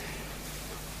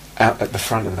out at the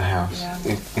front of the house,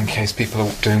 in case people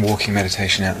are doing walking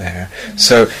meditation out there. Mm-hmm.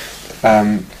 So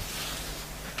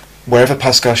wherever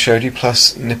Pascal showed you,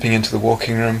 plus nipping into the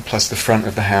walking room, plus the front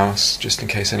of the house, just in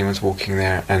case anyone's walking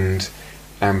there, and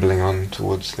ambling on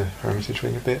towards the Hermitage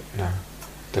wing a bit. No,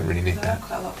 don't really need that. There are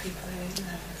quite a lot of people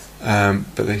here.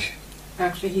 But they.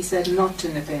 Actually, he said not to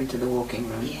nip into the walking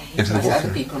room. Yeah, into the walking other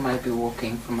room. People might be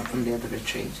walking from the other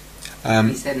retreat.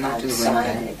 He said not to the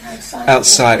room.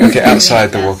 Outside. Okay,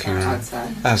 outside the walking room.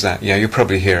 Outside. How's that? Yeah, you'll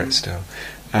probably hear it still.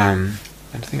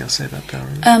 Anything else to say about bell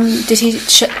ringing? Did he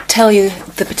tell you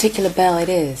the particular bell it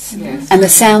is? Yes. And the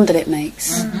sound that it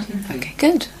makes? Mm-hmm. Okay,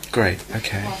 good. Great,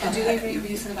 okay. And do they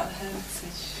reason about the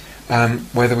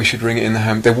Hermitage? Whether we should ring it in the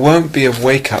Hermitage. There won't be a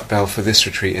wake-up bell for this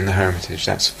retreat in the Hermitage,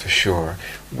 that's for sure.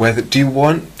 Do you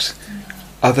want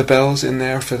other bells in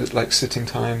there for like sitting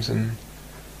times and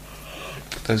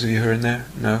those of you who are in there?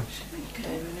 No?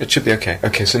 It should be okay.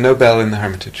 Okay, so no bell in the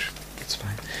Hermitage. That's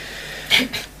fine.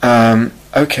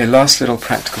 Okay, last little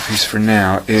practical piece for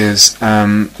now is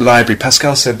library.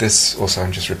 Pascal said this also,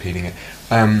 I'm just repeating it.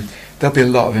 There'll be a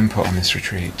lot of input on this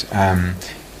retreat.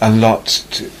 A lot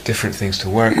different things to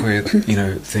work with,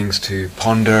 things to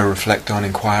ponder, reflect on,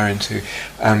 inquire into.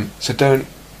 So don't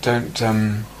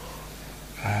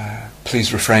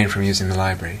please refrain from using the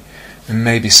library. There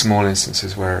may be small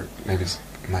instances where maybe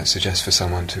it might suggest for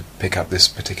someone to pick up this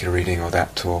particular reading or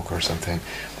that talk or something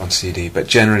on CD, but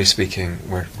generally speaking,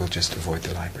 we'll just avoid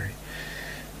the library.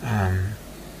 I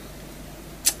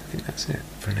think that's it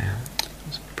for now.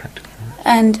 It's practical.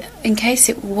 And in case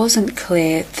it wasn't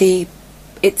clear,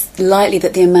 it's likely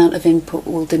that the amount of input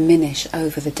will diminish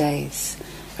over the days.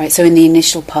 Right, so in the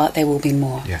initial part there will be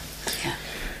more. Yeah.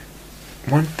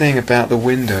 One thing about the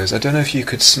windows, I don't know if you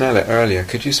could smell it earlier.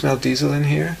 Could you smell diesel in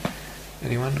here?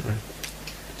 Anyone?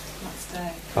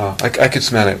 Oh, I could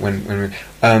smell it when we...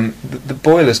 the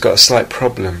boiler's got a slight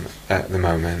problem at the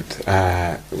moment,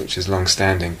 which is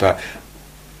long-standing, but...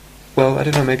 Well, I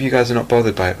don't know, maybe you guys are not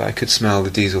bothered by it, but I could smell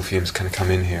the diesel fumes kind of come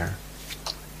in here.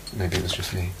 Maybe it was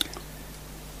just me.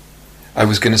 I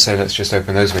was going to say let's just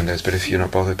open those windows, but if you're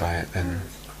not bothered by it, then...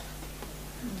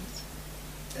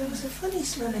 There was a funny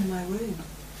smell in my room.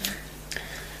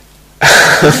 I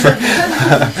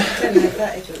don't know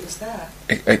if it was that.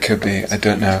 It could be, I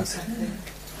don't know.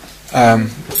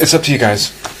 It's up to you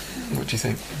guys. What do you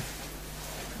think?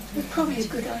 It's probably a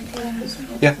good idea.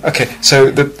 Yeah, okay. So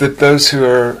those who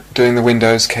are doing the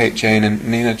windows, Kate, Jane and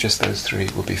Nina, just those three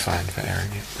will be fine for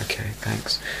airing it. Okay,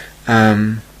 thanks.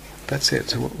 That's it.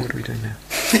 So what are we doing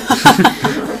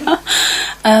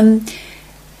now?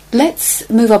 Let's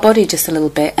move our body just a little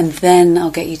bit, and then I'll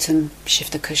get you to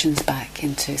shift the cushions back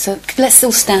into... So let's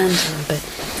still stand a little bit.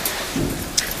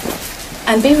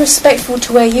 And be respectful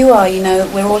to where you are.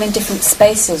 We're all in different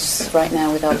spaces right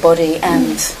now with our body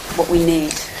and what we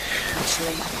need,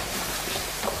 actually.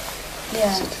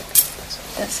 Yeah,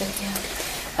 that's it, yeah.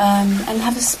 And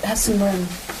have some room.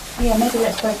 Yeah, maybe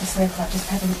let's break the circle up, just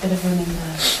have a bit of room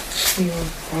for your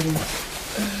body.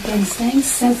 Again, staying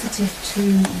sensitive to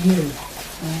you,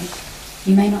 right?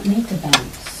 You may not need to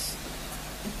bounce,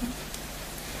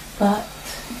 but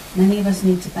many of us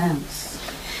need to bounce.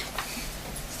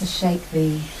 To shake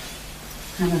the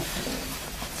kind of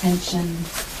tension,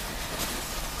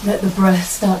 let the breath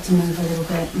start to move a little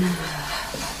bit.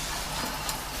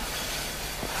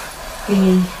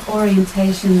 The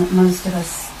orientation that most of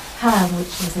us have,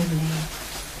 which is in the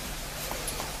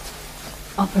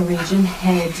upper region,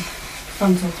 head,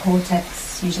 frontal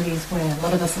cortex, usually is where a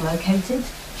lot of us are located.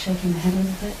 shaking the head a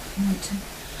little bit if you want to.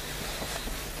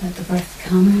 Let the breath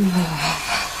come.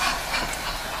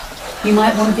 You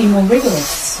might want to be more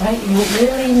rigorous, right? You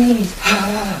really need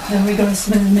the rigorous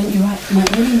movement. You might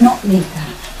really not need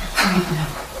that right now.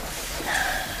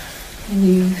 And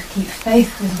you keep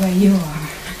faith with where you are.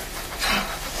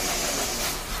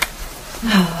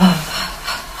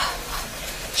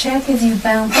 Check as you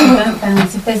bounce and don't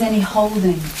bounce if there's any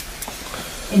holding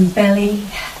in belly,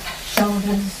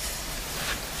 shoulders,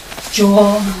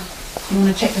 jaw. You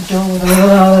want to check the jaw with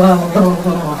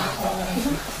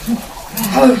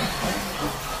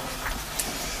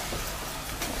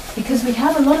because we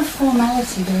have a lot of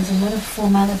formality. There is a lot of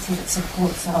formality that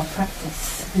supports our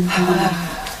practice in Dharma.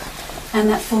 And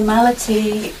that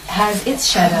formality has its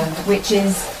shadow, which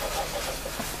is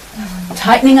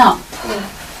tightening up,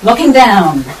 locking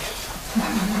down,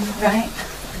 right?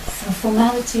 So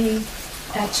formality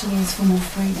actually is for more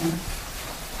freedom,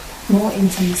 more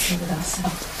intimacy with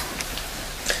ourselves.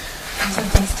 So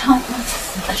there's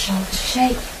tightness, the shoulders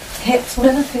shake, hips,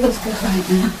 whatever feels good right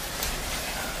now.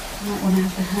 You might want to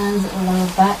have the hands at the lower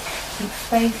back. Keep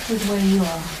faith with where you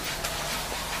are.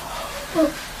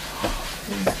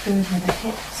 Feels good with the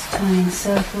hips, tying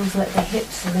circles, let the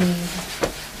hips lead.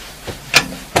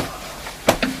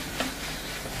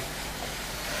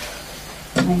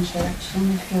 Change direction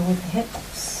if you're with the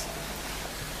hips.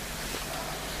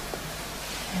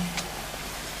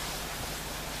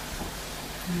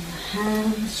 And the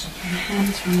hands, shaking the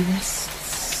hands from the wrists.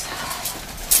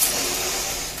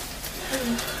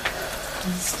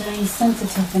 And staying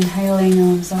sensitive, inhaling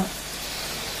arms up.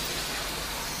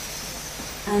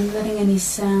 And letting any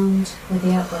sound with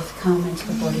the out-breath come into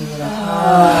the body with a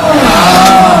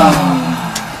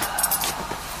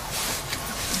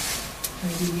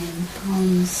breathing in,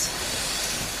 palms.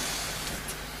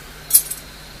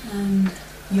 And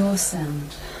your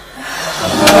sound.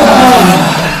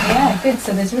 Yeah, good.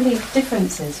 So there's really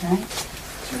differences, right?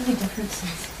 There's really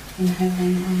differences.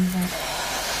 Inhaling, arms up.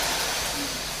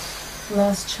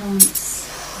 Last chance.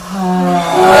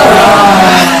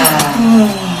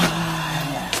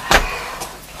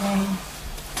 Okay.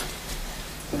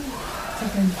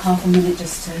 Take half a minute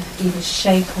just to either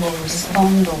shake or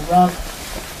respond or rub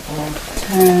or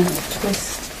turn or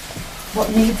twist. What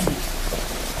needs it?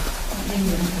 What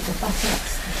needs it? The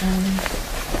buttocks, the belly.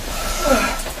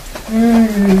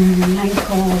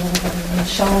 Ankle,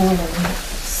 shoulders,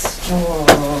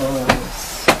 jaws.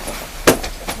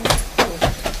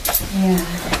 Yeah.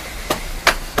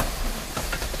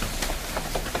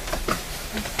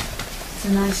 It's a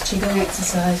nice Qigong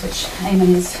exercise which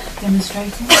Eamon is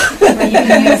demonstrating. Where you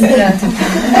can use it.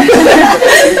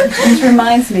 Which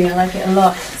reminds me, I like it a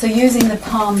lot. So using the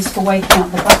palms for waking up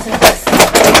the buttocks.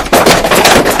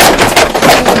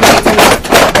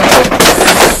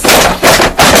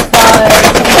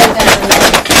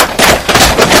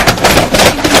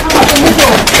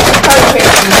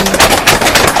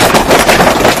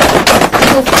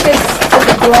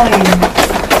 Groin,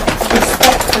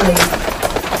 respectfully,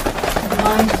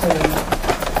 mindfully.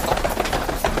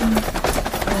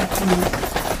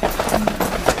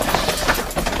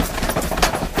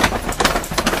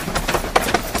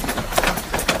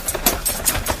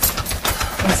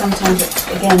 And sometimes,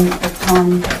 again, the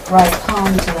right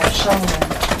palm to that shoulder,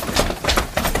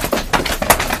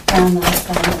 down the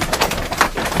spine.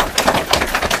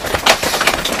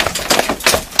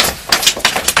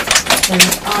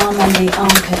 Arm on the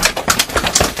armpit.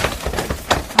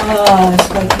 Oh, it's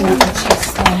waking up the chest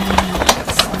there.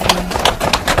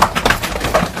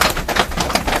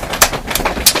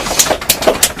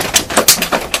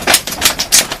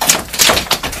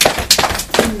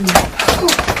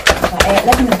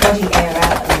 Letting the body air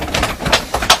out a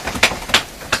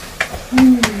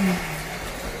little.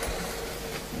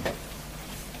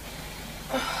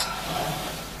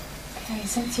 Okay,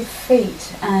 sense your feet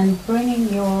and bringing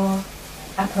your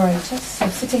apparatus, so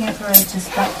sitting apparatus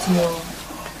back to your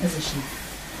position.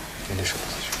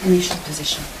 Initial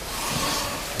position.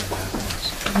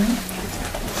 Mm-hmm.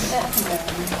 Yeah, I can go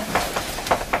around that.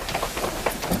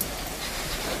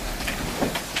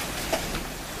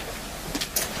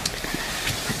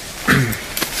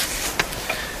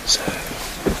 So.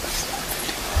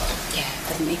 Yeah, it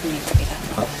doesn't even need to be that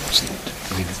long.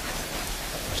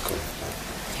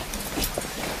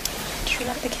 Do you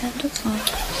like the candles? Or?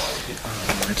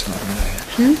 It's not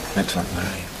Marion. It's not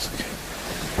Marion. It's okay.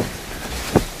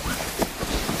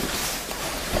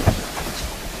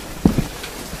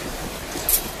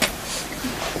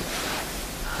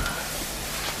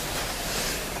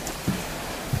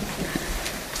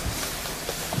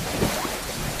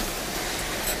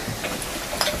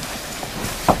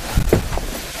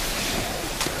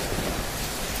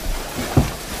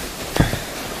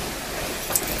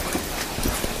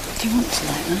 Do you want to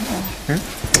light that?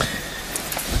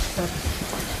 Or?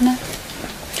 No.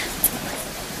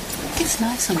 It's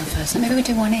nice on the first night. Maybe we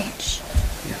do one each.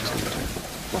 Yeah, I was going to do it.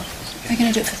 What? We're going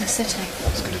to do it for the sitting.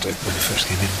 I was going to do it when I first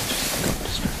came in. Got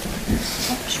distracted.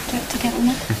 Should we do it together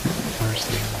now? Where's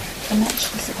the The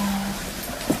matches are...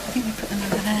 I think we put them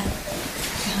over there.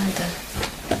 Behind the...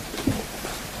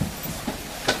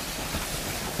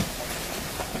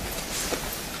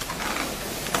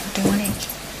 We'll do one each.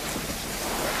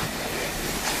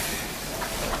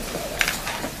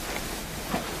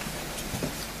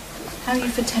 How are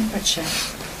you for temperature?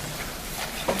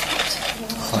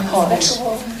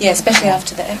 Hot. Yeah, especially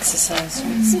after the exercise.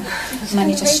 Right? Might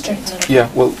need to strip a little bit. Yeah,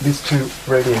 well, these two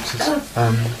radiators.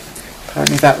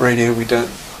 Apparently that radio we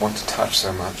don't want to touch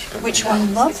so much. But Which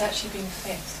one, Rob? It's actually been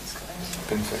fixed. It's got a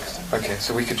been fixed. Okay,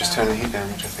 so we could just turn the heat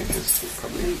down, which I think is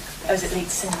probably... Oh, is it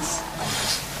leaked since?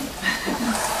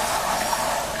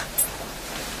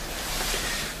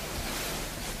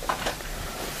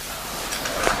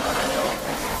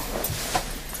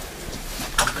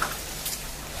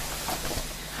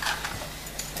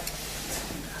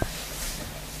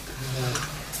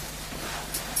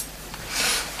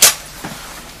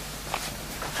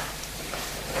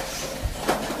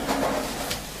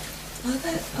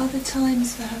 Are the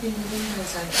times for having the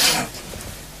windows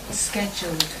open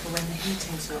scheduled for when the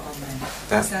heating's not on then?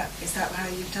 Is that how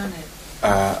you've done it?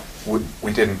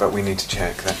 We didn't, but we need to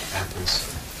check. That happens.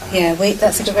 Yeah,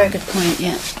 that's a very good point,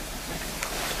 yeah.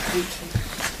 Thank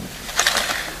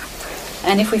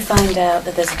you. And if we find out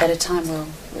that there's a better time, we'll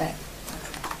let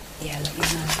you know. Do you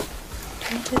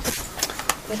want to do this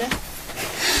with her?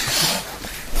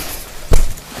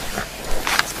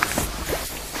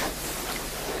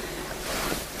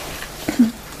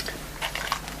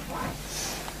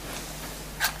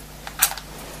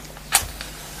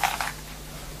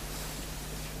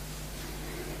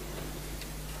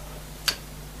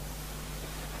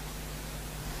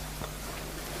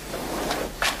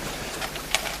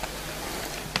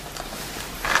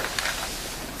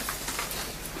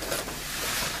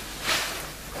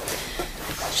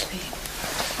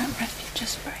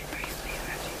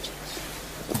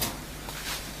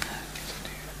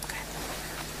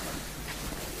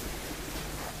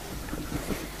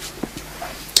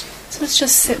 Let's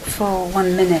just sit for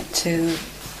 1 minute to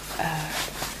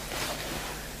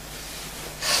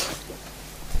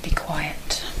be quiet.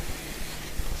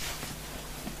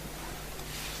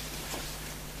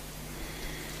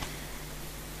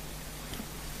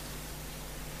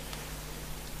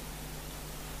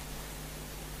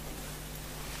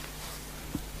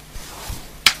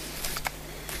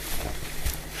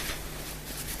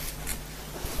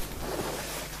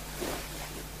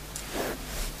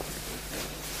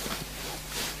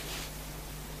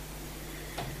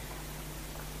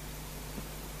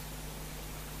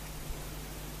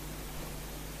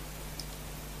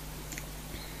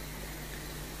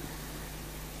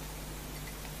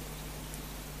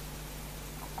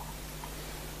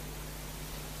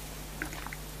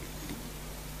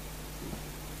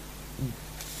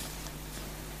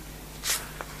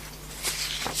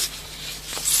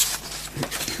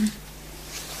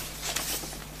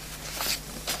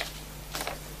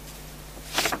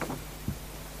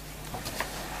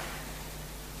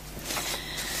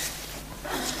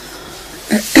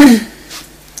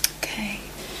 Okay,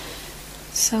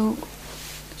 so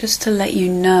just to let you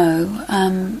know,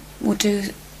 we'll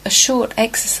do a short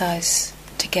exercise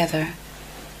together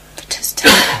for just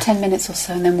 10 minutes or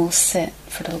so, and then we'll sit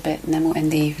for a little bit, and then we'll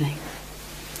end the evening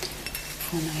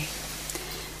formally.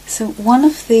 So one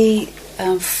of the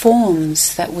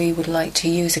forms that we would like to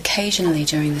use occasionally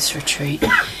during this retreat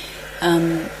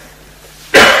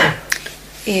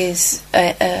is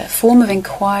a form of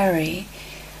inquiry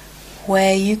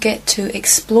where you get to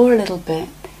explore a little bit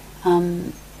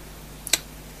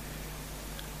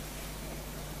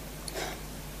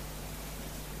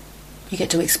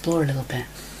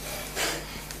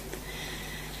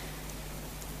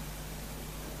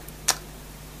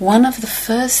One of the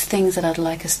first things that I'd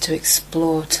like us to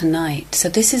explore tonight, so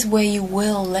this is where you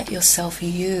will let yourself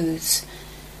use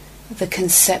the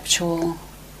conceptual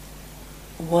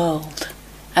world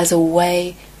as a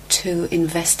way to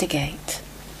investigate.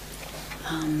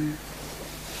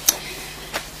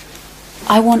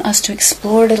 I want us to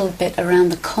explore a little bit around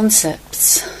the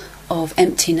concepts of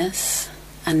emptiness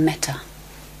and metta.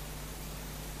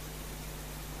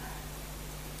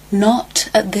 Not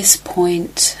at this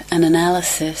point an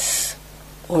analysis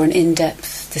or an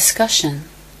in-depth discussion,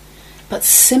 but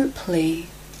simply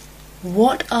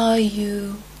what are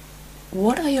your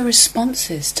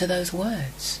responses to those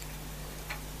words?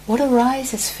 What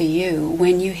arises for you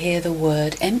when you hear the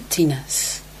word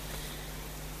emptiness?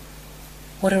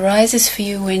 What arises for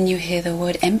you when you hear the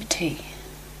word empty?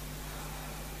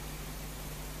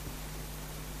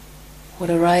 What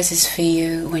arises for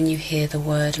you when you hear the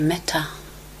word metta?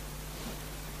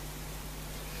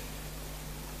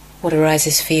 What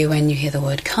arises for you when you hear the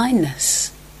word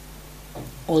kindness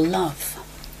or love?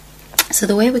 So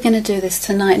the way we're going to do this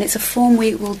tonight, and it's a form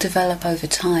we will develop over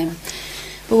time,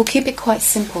 but we'll keep it quite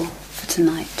simple for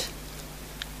tonight.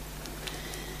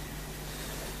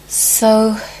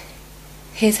 So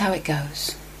here's how it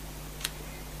goes.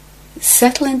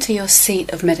 Settle into your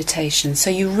seat of meditation, so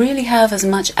you really have as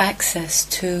much access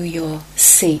to your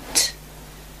seat.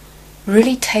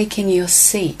 Really taking your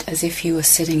seat as if you were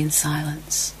sitting in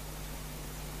silence.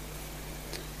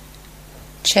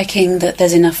 Checking that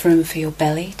there's enough room for your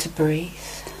belly to breathe.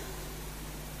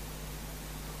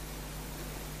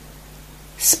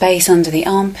 Space under the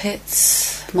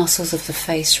armpits, muscles of the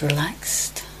face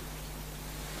relaxed.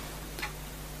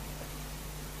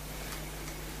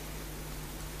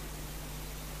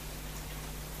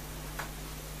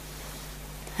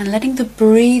 And letting the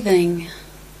breathing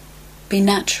be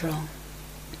natural.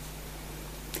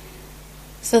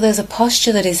 So there's a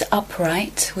posture that is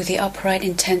upright, with the upright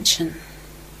intention,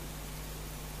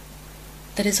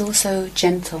 that is also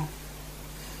gentle,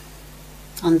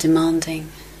 undemanding,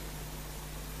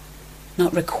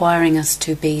 not requiring us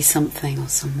to be something or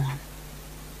someone.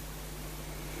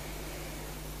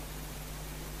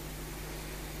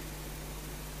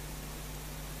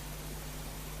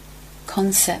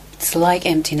 Concepts like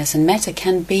emptiness and metta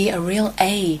can be a real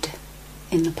aid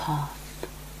in the path.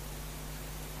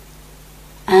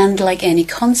 And like any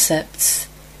concepts,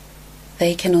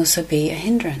 they can also be a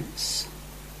hindrance.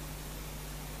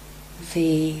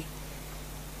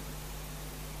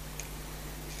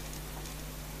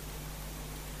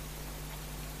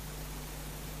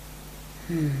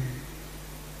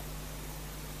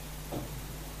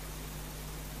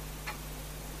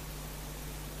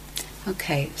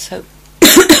 Okay, so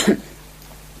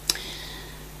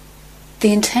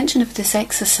the intention of this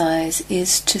exercise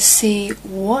is to see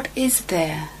what is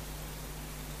there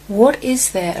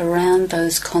around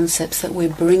those concepts that we're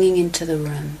bringing into the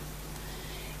room,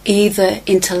 either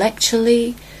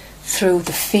intellectually, through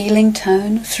the feeling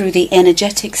tone, through the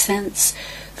energetic sense,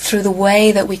 through the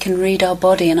way that we can read our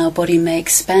body, and our body may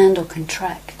expand or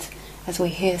contract as we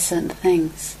hear certain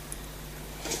things.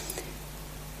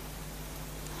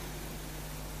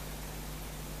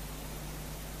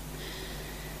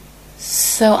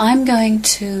 So I'm going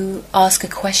to ask a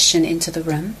question into the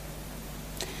room,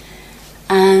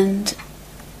 and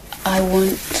I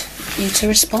want you to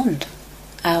respond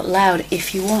out loud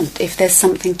if you want, if there's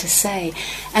something to say.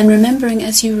 And remembering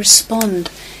as you respond,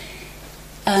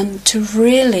 to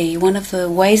really, one of the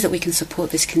ways that we can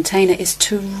support this container is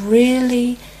to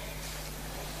really,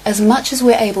 as much as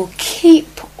we're able,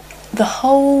 keep the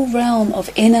whole realm of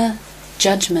inner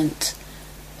judgment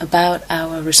about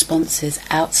our responses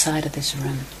outside of this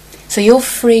room. So you're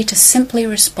free to simply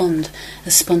respond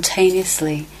as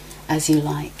spontaneously as you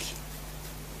like.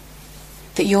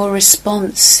 That your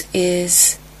response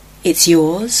is, it's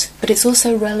yours, but it's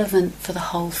also relevant for the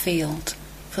whole field,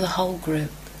 for the whole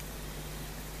group.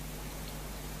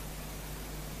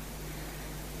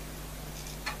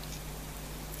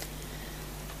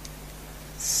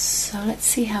 So let's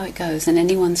see how it goes, and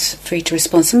anyone's free to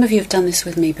respond. Some of you have done this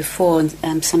with me before,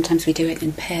 and sometimes we do it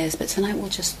in pairs, but tonight we'll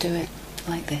just do it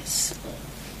like this.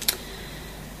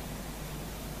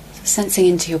 So sensing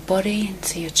into your body,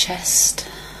 into your chest.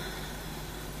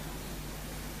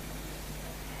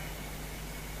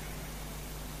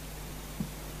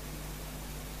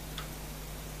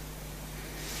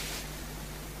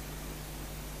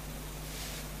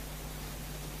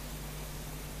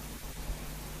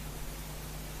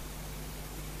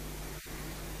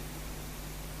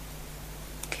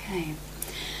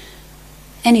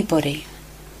 Anybody,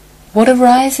 what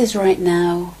arises right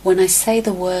now when I say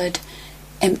the word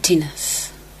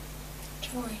emptiness?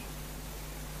 Joy.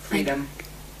 Freedom.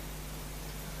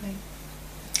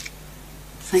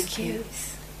 Thank you.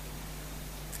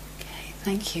 Okay,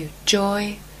 thank you.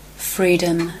 Joy,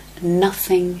 freedom,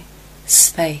 nothing,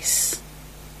 space.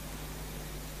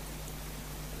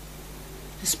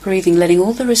 Just breathing, letting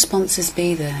all the responses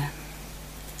be there.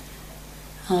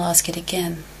 I'll ask it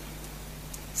again.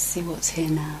 See what's here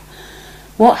now.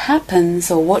 What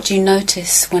happens, or what do you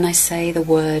notice when I say the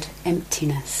word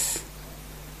emptiness?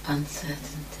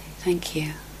 Uncertainty. Thank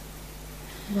you.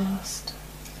 Vast.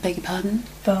 Beg your pardon?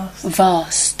 Vast.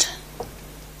 Vast.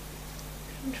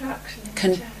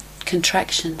 Contraction.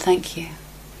 Contraction, thank you.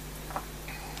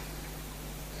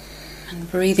 And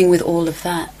breathing with all of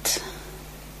that.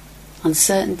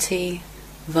 Uncertainty,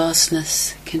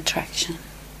 vastness, contraction.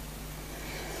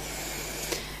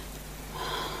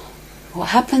 What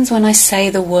happens when I say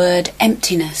the word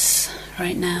emptiness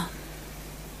right now?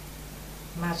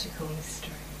 Magical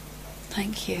mystery.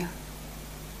 Thank you.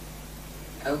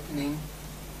 Opening.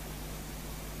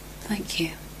 Thank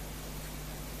you.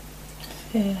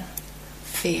 Fear.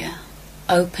 Fear.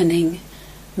 Opening.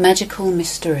 Magical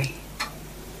mystery.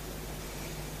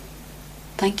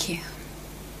 Thank you.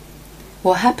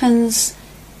 What happens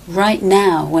right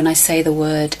now when I say the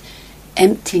word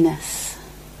emptiness?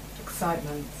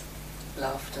 Excitement.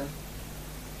 Laughter.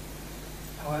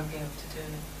 I won't be able to do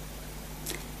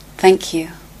it. Thank you.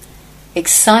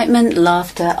 Excitement,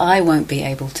 laughter, I won't be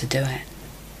able to do it.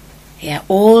 Yeah,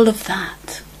 all of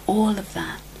that. All of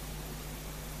that.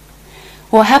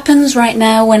 What happens right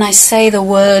now when I say the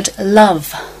word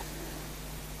love?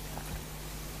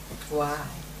 Wow.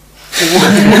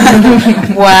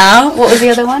 Wow. What was the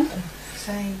other one?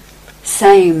 Same.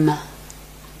 Same.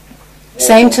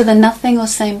 Same to the nothing or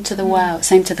same to the wow?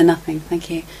 Same to the nothing. Thank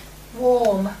you.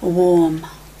 Warm. Warm.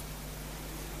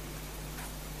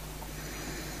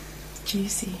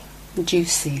 Juicy.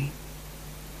 Juicy.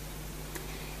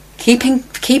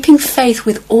 Keeping faith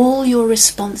with all your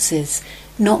responses,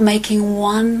 not making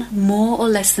one more or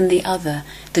less than the other.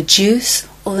 The juice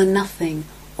or the nothing,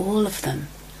 all of them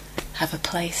have a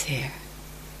place here.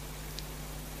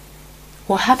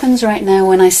 What happens right now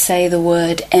when I say the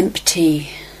word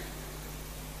empty?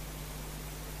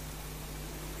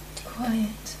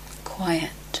 Quiet.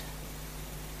 Quiet.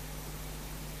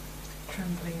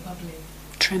 Trembling, bubbly.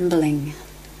 Trembling.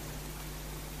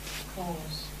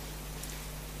 Pause.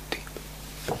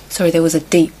 Sorry, there was a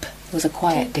deep. There was a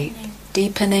quiet deep.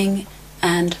 Deepening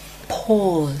and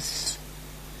pause.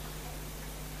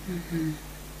 Mm-hmm.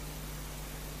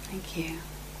 Thank you.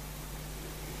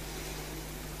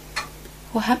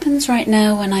 What happens right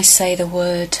now when I say the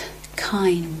word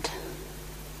kind?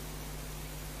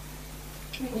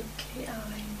 Wrinkly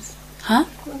eyes. Huh?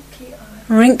 Wrinkly eyes.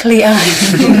 Wrinkly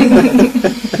eyes.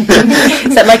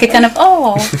 Is that like a kind of,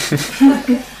 oh?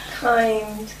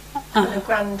 Kind. And a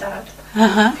granddad.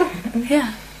 Uh-huh.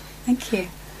 Yeah. Thank you.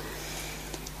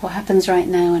 What happens right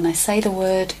now when I say the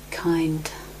word kind?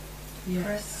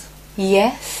 Yes.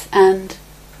 Yes and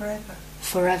Forever.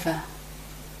 forever.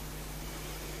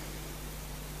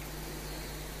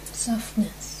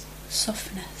 Softness.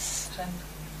 Softness.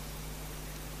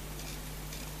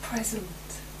 Present.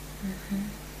 Mm-hmm.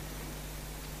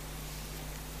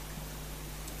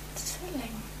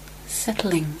 Settling.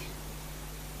 Settling.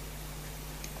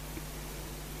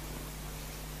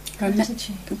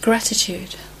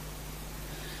 Gratitude.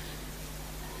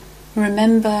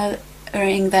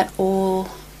 Remembering that all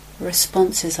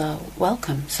responses are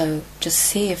welcome. So just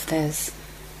see if there's,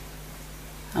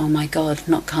 oh my God,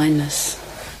 not kindness.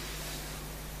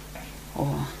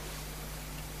 Or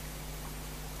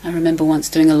I remember once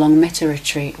doing a long Metta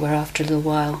retreat where after a little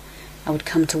while I would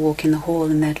come to walk in the hall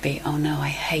and there'd be, oh no, I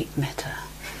hate Metta.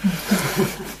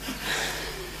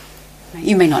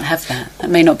 You may not have that. That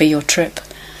may not be your trip.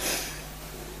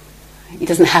 It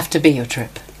doesn't have to be your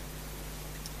trip.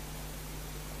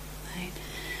 Right.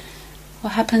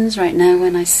 What happens right now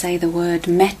when I say the word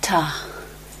metta?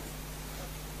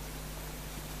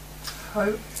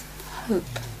 Hope. Hope.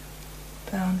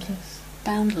 Boundless.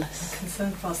 Boundless. I'm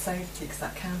concerned for our safety because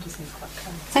that candle seems quite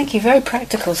cold. Thank you. Very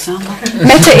practical, Sama.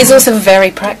 Metta is also very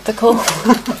practical.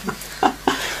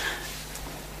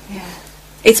 Yeah.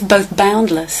 It's both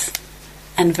boundless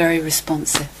and very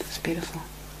responsive. It's beautiful.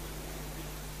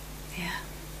 Yeah.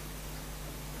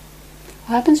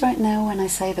 What happens right now when I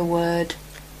say the word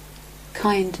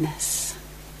kindness?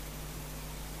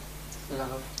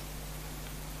 Love.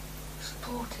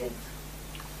 Supportive.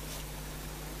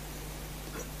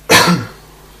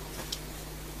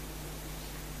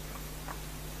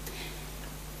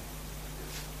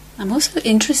 I'm also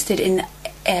interested in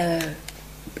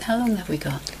how long have we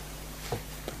got?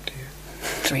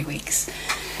 3 weeks.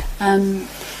 I'm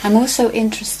also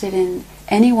interested in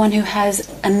anyone who has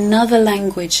another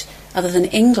language other than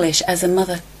English as a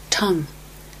mother tongue.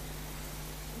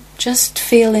 Just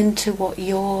feel into what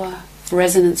your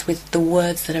resonance with the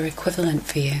words that are equivalent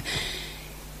for you.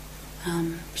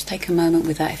 Just take a moment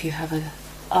with that if you have a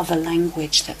other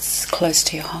language that's close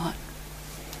to your heart.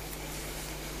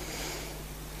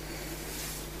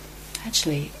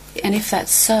 Actually, and if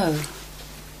that's so,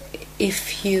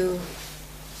 if you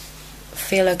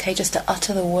feel okay just to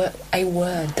utter a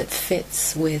word that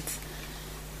fits with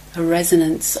a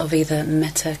resonance of either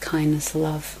metta, kindness,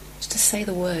 love, just to say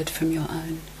the word from your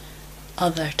own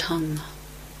other tongue.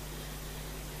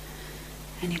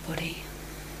 Anybody?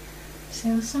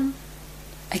 Seosam.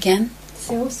 Again?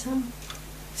 Seosam.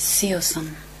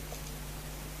 Seosam.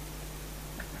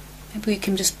 Maybe we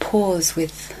can just pause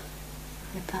with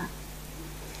that.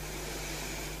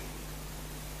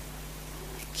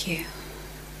 Thank you.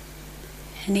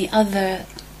 Any other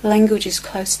languages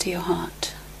close to your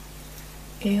heart?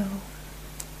 Ew.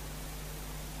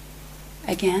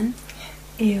 Again?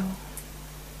 Ew.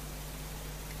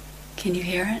 Can you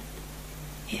hear it?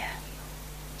 Yeah.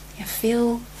 Yeah,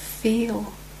 feel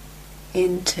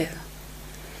into.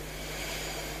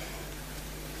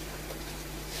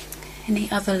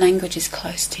 Any other languages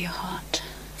close to your heart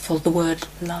for the word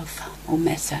love or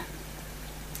metta,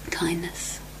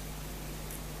 kindness?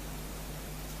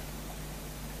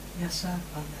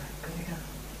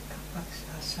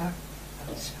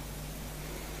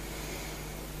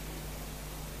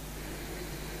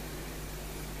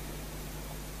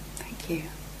 Thank you.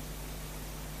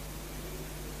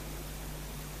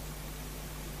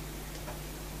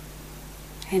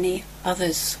 Any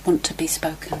others want to be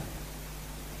spoken?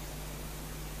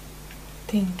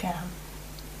 Tinka.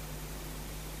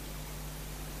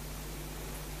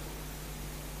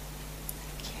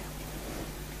 Thank you.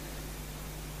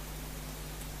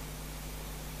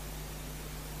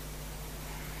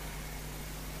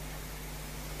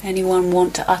 Anyone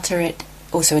want to utter it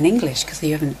also in English, because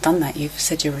you haven't done that, you've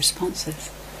said your responses.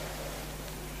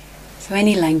 So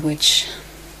any language,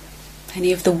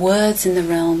 any of the words in the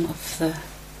realm of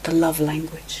the love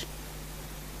language.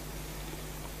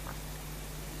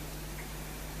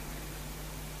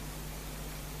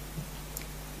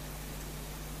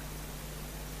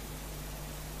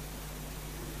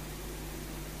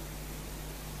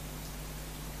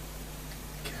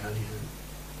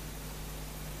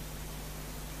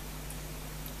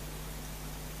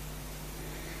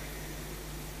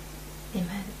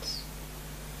 Immense.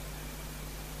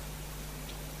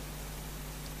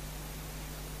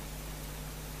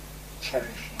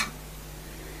 Cherishing.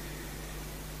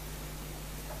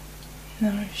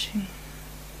 Nourishing.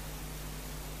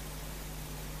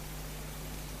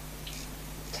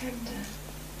 Tender.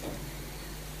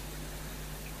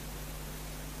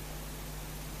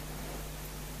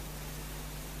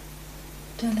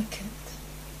 Delicate.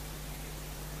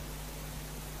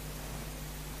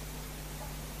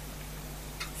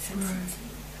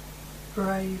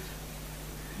 Brave.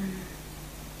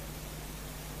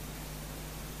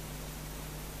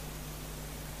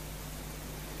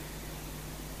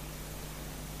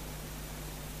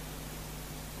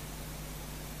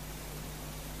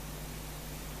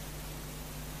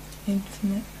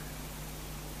 Infinite.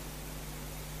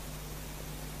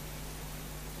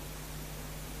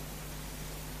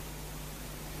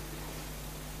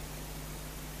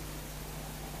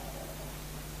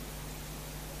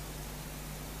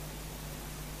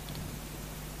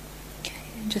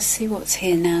 Just see what's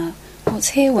here now. What's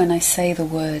here when I say the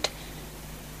word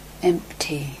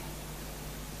empty?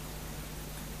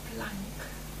 Blank.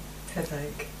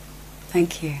 Headache.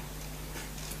 Thank you.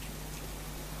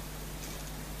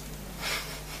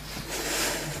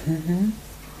 Mm-hmm.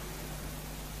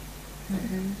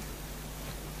 Mm-hmm.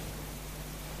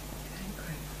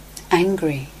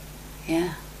 Angry.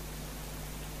 Yeah.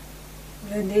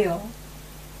 Renewal.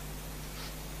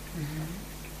 Mm-hmm.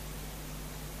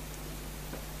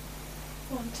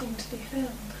 Wanting to be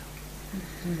filled.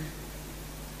 Mm-hmm.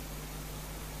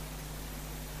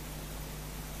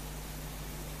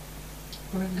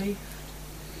 Relief.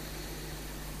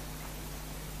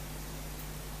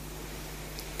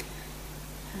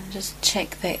 And just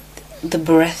check that the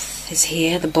breath is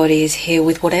here, the body is here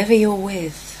with whatever you're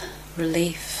with.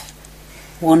 Relief,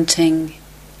 wanting,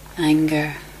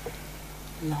 anger,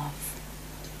 love.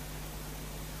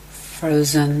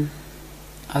 Frozen,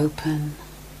 open.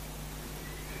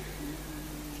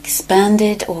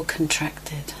 Expanded or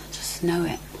contracted, just know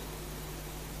it.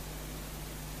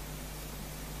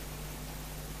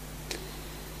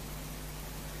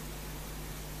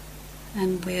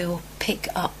 And we'll pick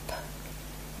up,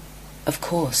 of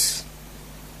course,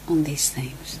 on these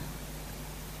themes.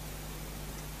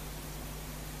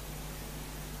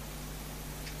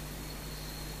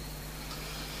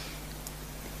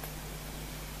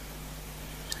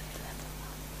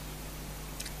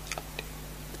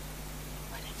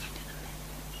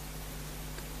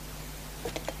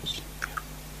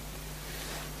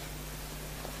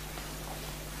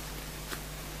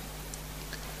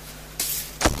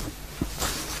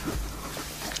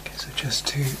 Just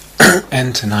to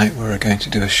end tonight, we're going to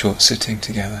do a short sitting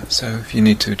together. So if you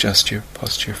need to adjust your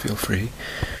posture, feel free.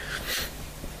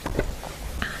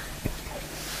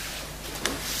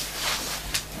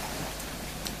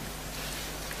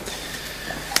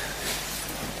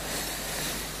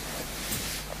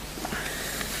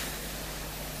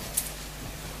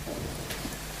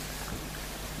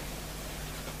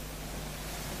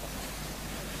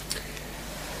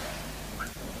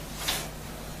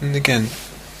 And again,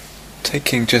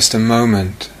 taking just a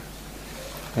moment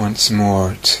once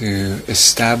more to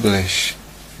establish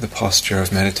the posture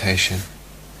of meditation.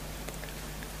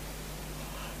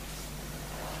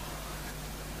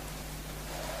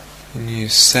 And you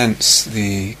sense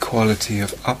the quality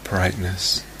of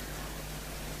uprightness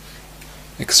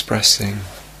expressing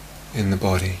in the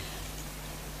body.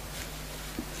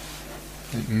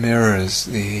 It mirrors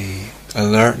the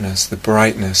alertness, the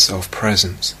brightness of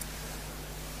presence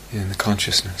in the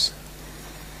consciousness.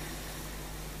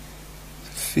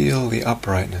 Feel the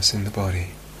uprightness in the body.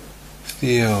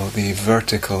 Feel the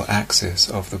vertical axis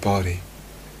of the body.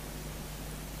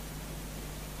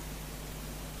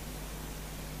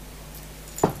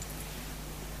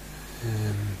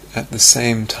 And at the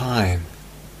same time,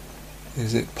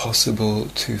 is it possible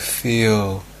to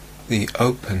feel the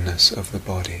openness of the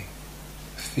body?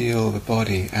 Feel the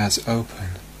body as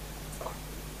open.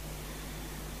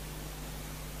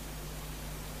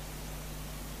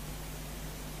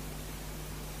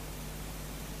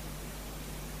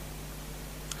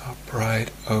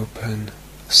 Upright, open,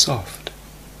 soft.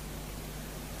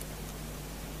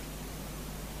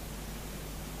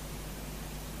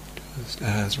 Just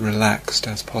as relaxed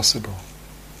as possible.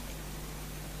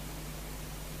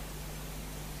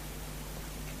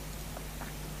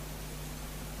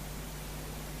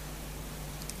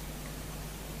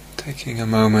 Taking a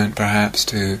moment perhaps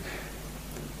to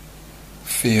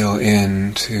feel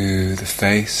into the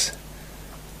face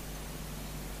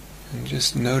and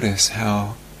just notice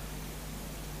how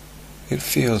it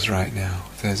feels right now.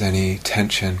 If there's any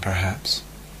tension perhaps,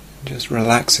 just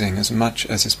relaxing as much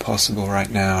as is possible right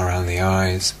now around the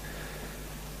eyes,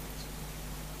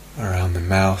 around the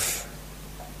mouth,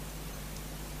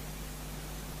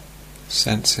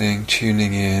 sensing,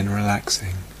 tuning in,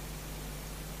 relaxing.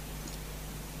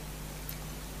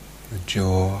 The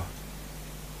jaw,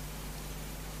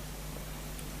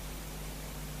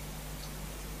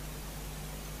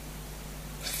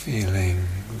 feeling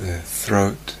the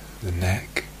throat, the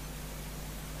neck,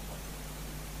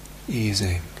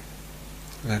 easing,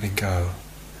 letting go.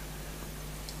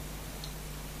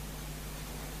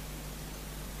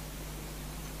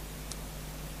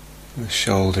 The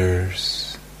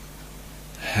shoulders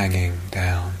hanging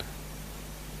down.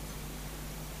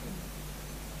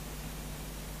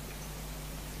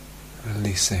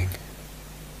 Releasing,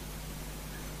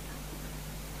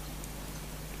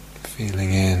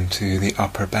 feeling into the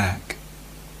upper back,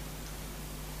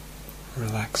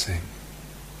 relaxing,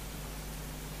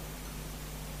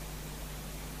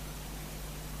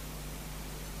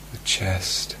 the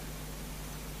chest,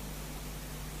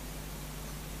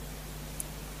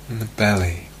 and the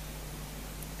belly,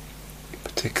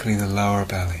 particularly the lower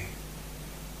belly,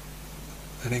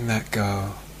 letting that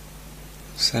go.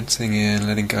 Sensing in,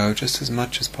 letting go just as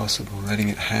much as possible, letting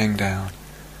it hang down.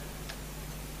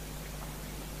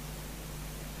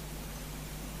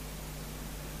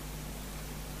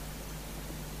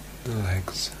 The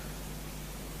legs.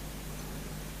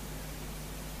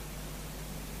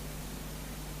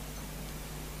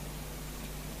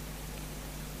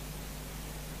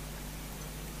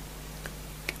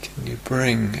 Can you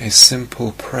bring a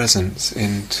simple presence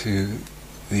into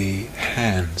the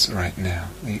hands right now,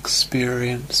 the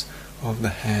experience of the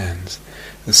hands,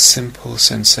 the simple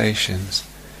sensations,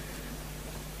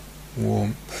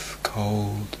 warmth,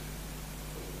 cold,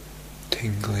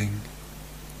 tingling,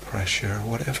 pressure,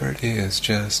 whatever it is,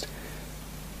 just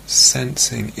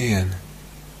sensing in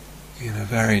a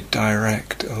very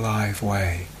direct, alive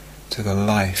way to the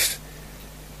life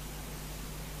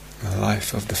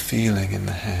of the feeling in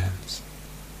the hands,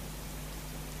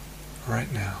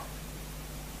 right now.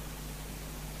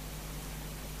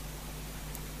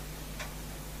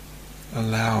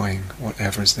 Allowing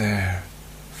whatever's there,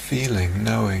 feeling,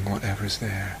 knowing whatever's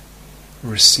there,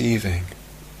 receiving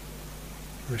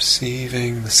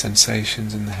the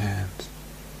sensations in the hands.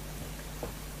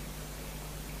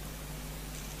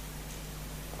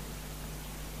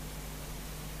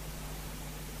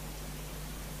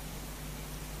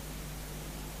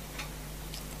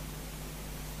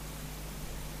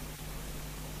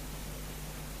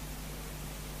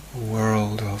 A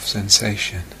world of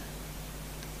sensation.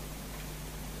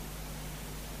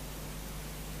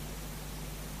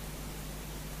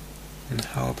 And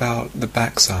how about the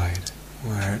backside,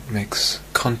 where it makes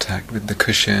contact with the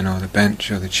cushion or the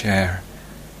bench or the chair?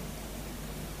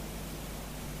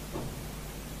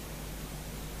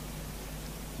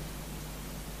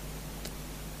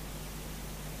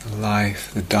 The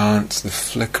life, the dance, the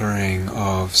flickering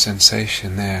of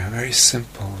sensation there, very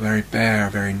simple, very bare,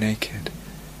 very naked.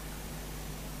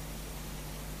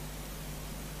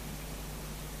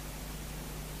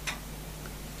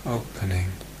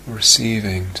 opening,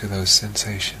 receiving to those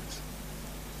sensations.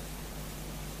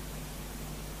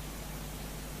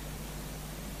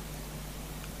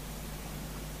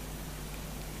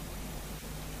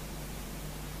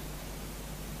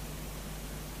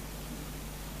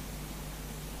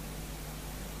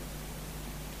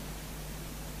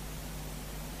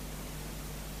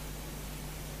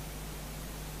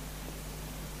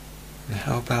 And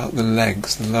how about the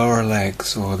legs, the lower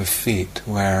legs or the feet,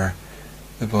 where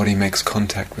the body makes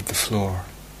contact with the floor?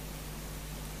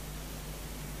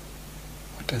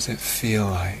 What does it feel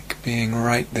like being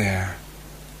right there,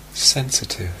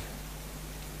 sensitive,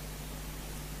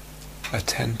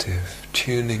 attentive,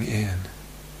 tuning in,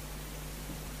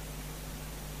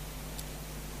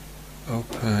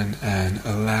 open and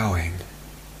allowing?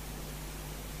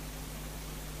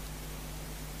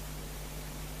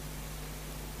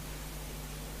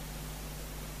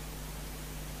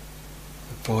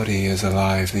 The body is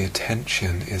alive, the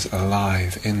attention is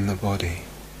alive in the body.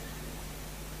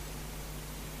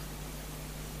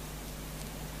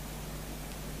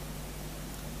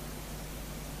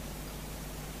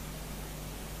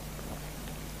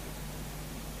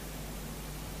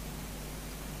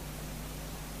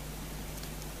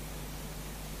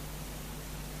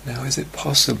 Now, is it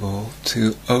possible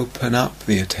to open up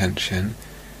the attention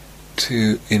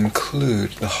to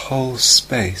include the whole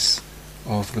space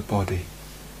of the body,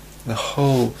 the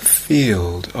whole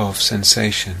field of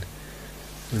sensation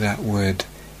that would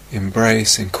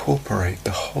embrace, incorporate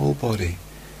the whole body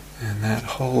and that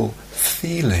whole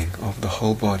feeling of the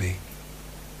whole body,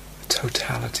 the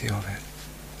totality of it?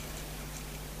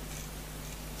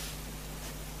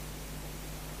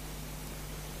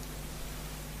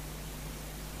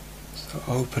 So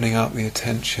opening up the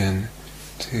attention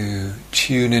to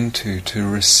tune into, to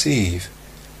receive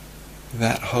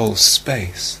that whole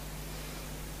space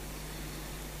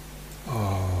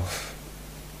of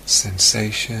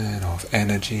sensation, of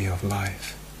energy, of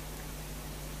life.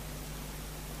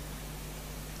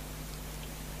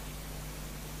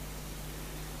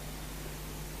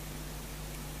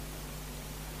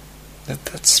 Let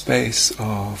that space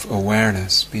of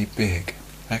awareness be big,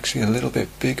 actually a little bit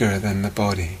bigger than the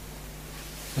body.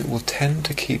 It will tend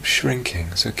to keep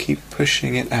shrinking, so keep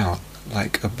pushing it out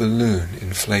like a balloon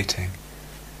inflating.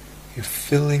 You're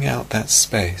filling out that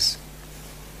space,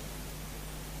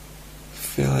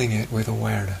 filling it with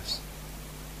awareness,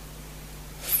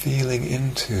 feeling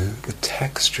into the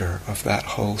texture of that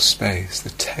whole space,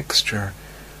 the texture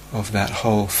of that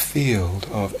whole field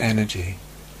of energy.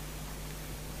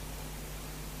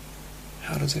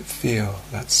 How does it feel,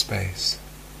 that space?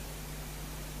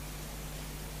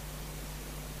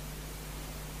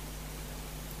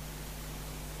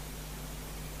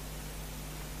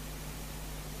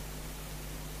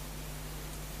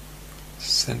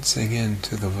 Sensing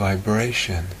into the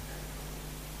vibration,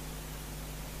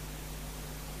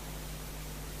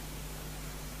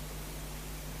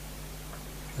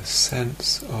 the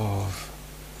sense of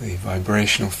the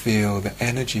vibrational field, the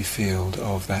energy field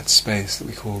of that space that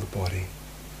we call the body.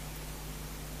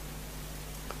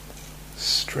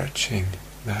 Stretching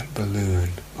that balloon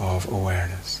of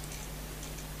awareness.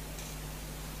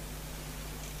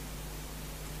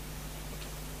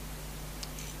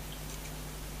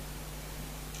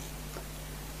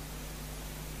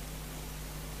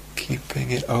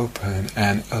 Keeping it open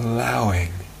and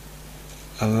allowing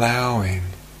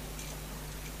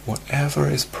whatever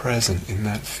is present in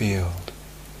that field.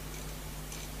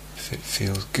 If it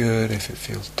feels good, if it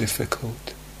feels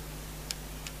difficult.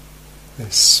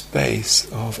 This space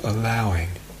of allowing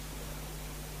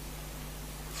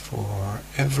for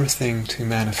everything to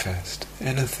manifest,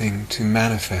 anything to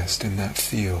manifest in that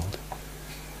field.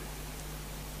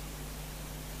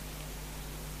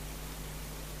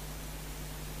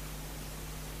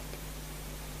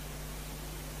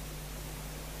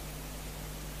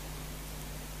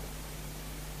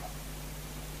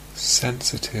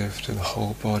 Sensitive to the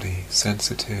whole body,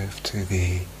 sensitive to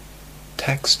the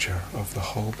texture of the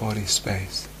whole body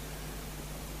space.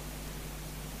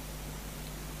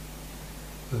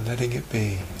 Letting it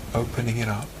be, opening it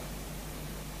up.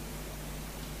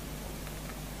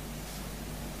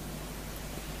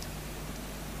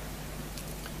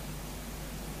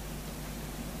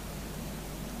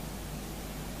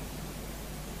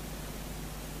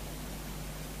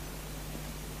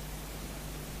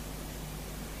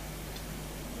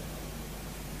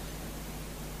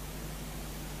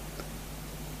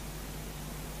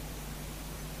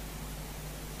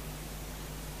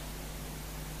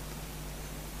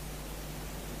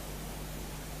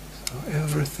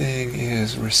 Everything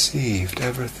is received,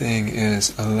 everything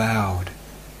is allowed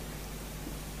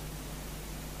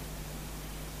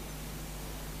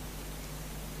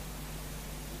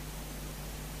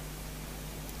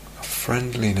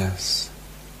friendliness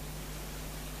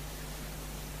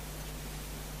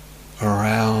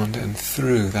around and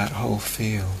through that whole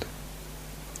field,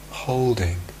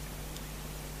 holding.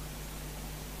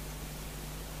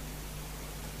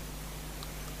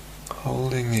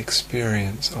 Holding the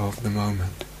experience of the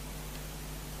moment.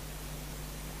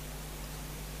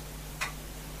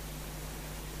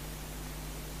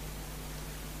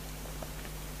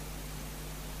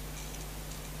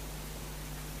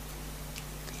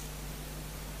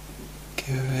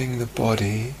 Giving the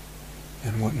body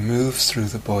and what moves through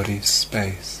the body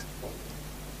space.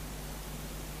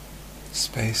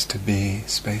 Space to be,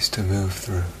 space to move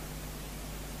through.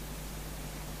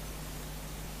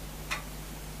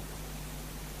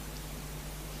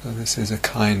 So this is a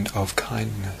kind of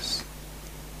kindness.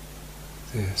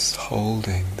 This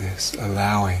holding, this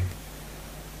allowing,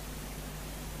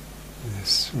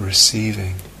 this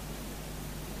receiving.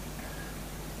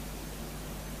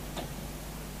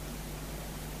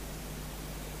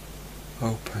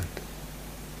 Open.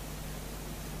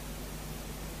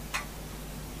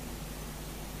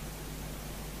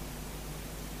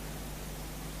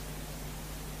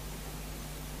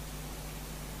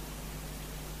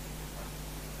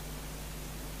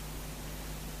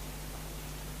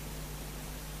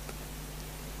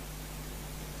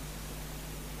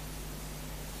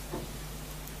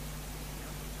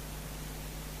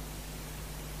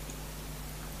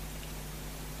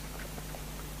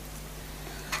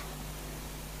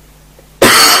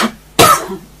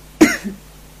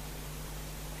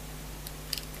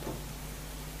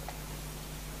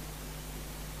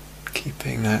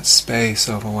 Keeping that space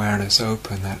of awareness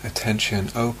open, that attention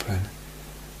open,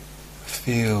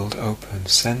 field open,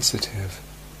 sensitive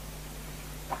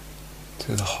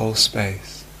to the whole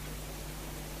space.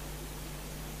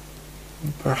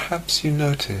 And perhaps you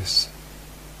notice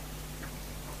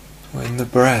when the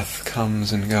breath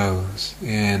comes and goes,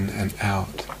 in and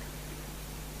out,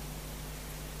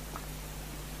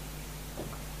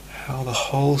 how the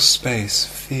whole space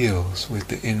feels with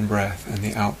the in-breath and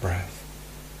the out-breath.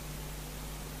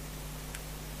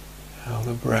 How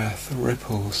the breath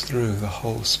ripples through the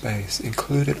whole space,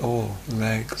 include it all,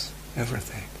 legs,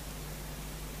 everything.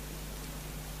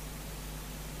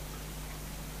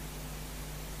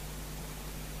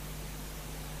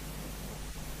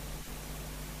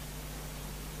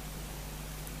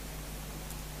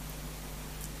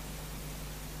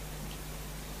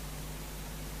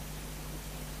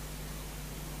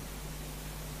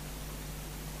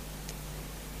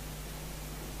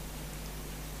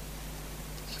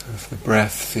 If the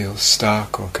breath feels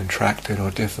stuck or contracted or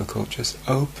difficult, just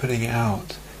opening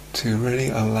out to really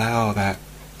allow that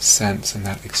sense and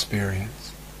that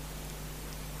experience.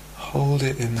 Hold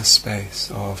it in the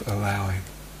space of allowing.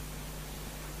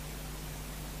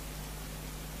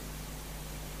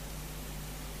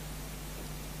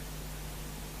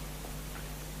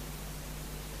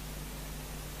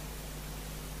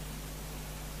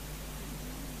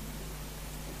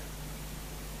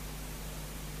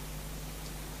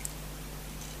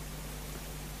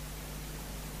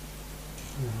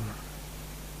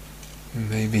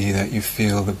 Maybe that you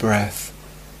feel the breath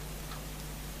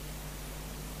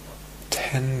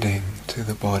tending to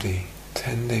the body,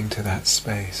 tending to that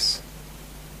space.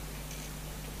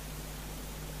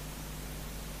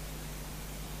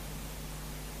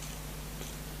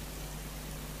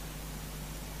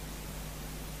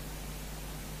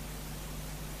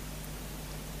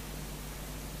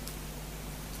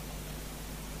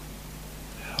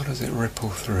 How does it ripple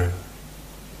through?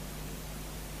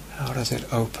 How does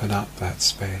it open up that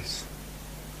space?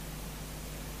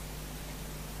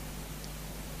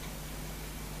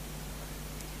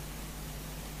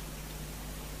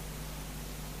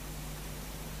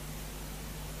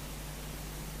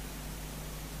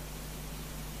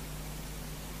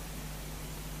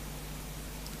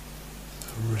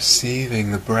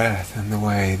 Receiving the breath and the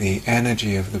way the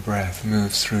energy of the breath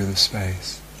moves through the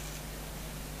space.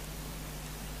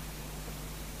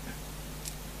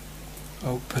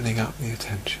 Opening up the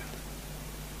attention.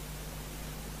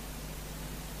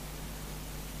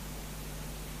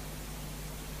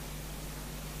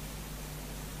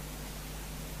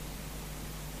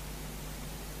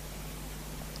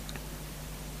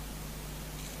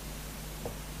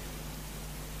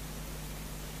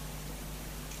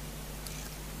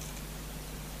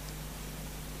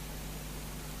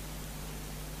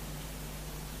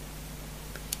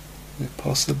 Is it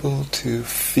possible to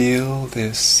feel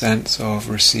this sense of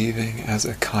receiving as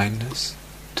a kindness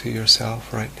to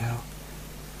yourself right now?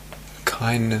 A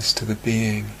kindness to the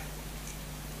being.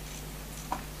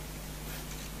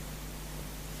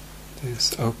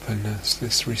 this openness,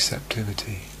 this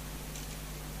receptivity.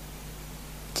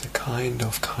 It's a kind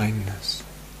of kindness.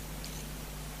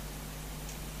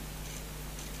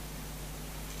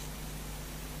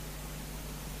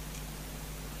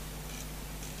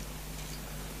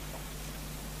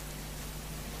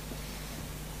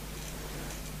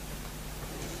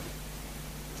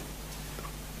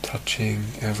 Touching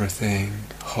everything,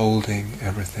 holding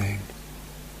everything,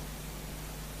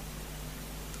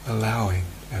 allowing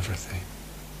everything.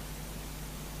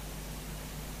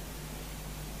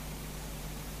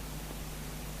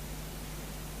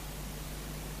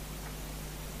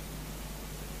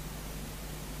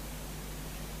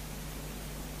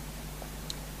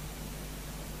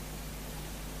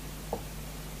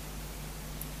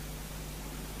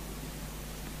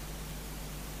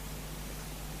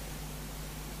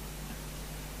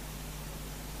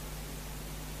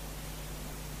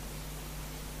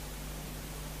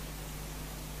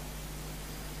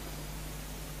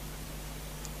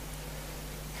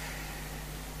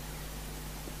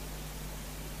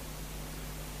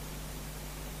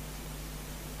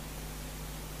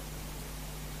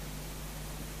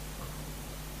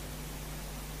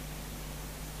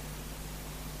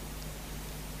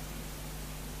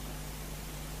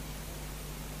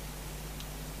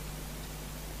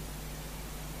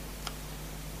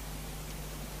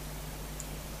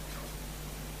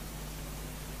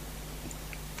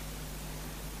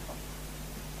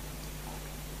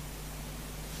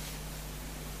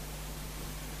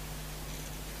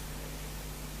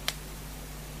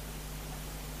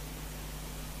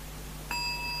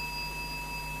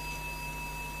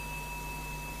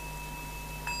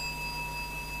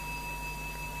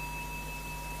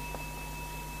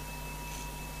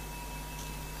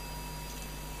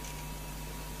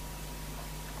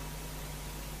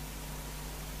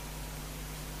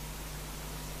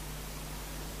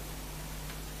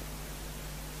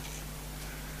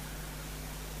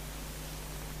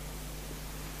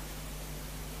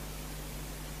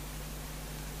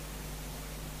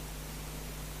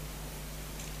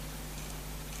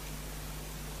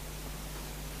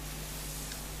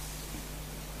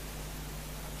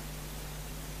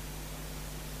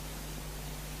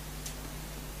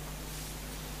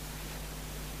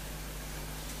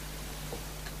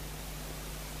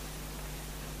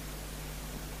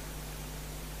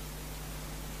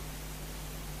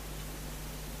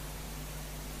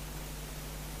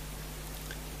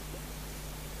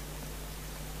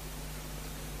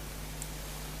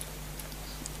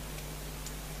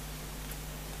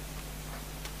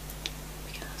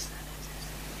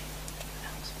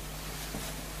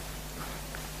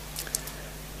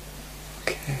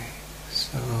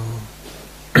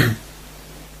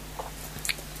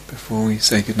 Before we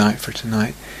say goodnight for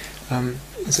tonight,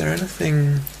 is there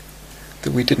anything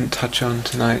that we didn't touch on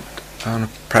tonight on a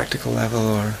practical level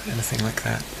or anything like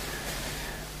that?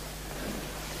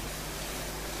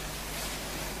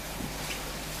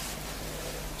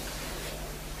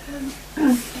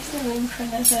 Is there room for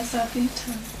another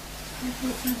zabuton?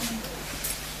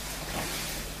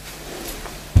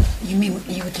 You mean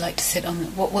you would like to sit on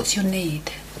what's your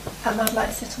need? I'd like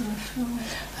to sit on the floor.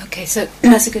 Okay, so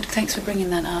that's a good. Thanks for bringing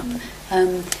that up.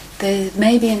 There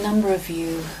may be a number of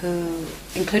you who,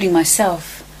 including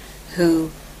myself, who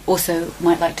also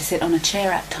might like to sit on a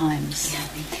chair at times,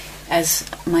 as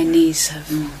my knees have.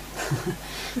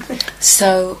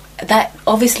 So that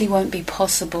obviously won't be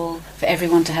possible for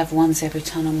everyone to have one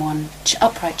zabuton and one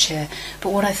upright chair.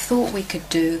 But what I thought we could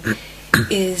do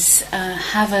is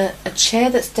have a chair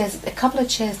that's a couple of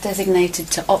chairs designated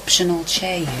to optional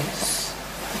chair use,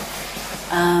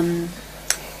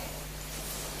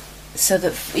 so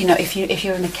that if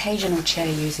you're an occasional chair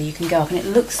user, you can go up. And it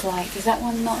looks like, is that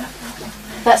one not?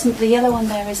 That's the yellow one.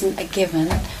 There isn't a given.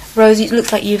 Rosie, it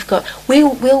looks like you've got.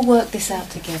 We'll work this out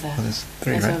together. Well, there's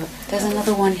three, right? There's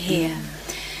another one here.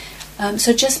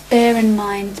 So just bear in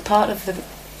mind part of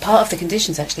the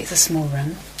conditions. Actually, it's a small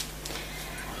room.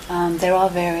 There are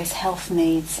various health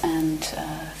needs and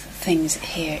things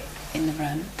here in the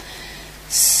room.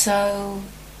 So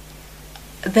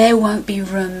there won't be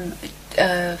room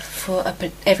for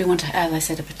everyone to have, as I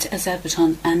said, a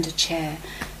zabuton and a chair.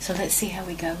 So let's see how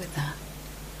we go with that.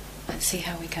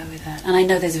 And I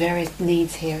know there's various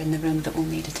needs here in the room that will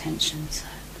need attention. So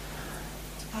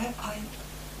I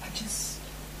just,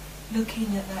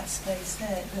 looking at that space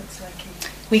there, it looks like it...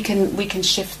 We can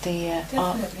shift the...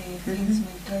 Definitely, if things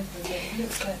moved over a bit, it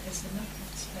looks like there's enough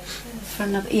space there. For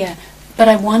another, yeah. But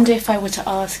I wonder if I were to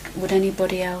ask, would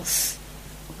anybody else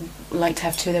like to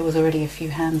have two? There was already a few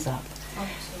hands up. Oh,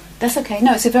 That's okay.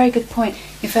 No, it's a very good point.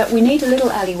 In fact, we need a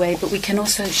little alleyway, but we can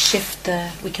also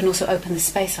open the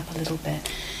space up a little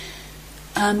bit.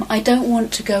 I don't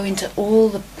want to go into all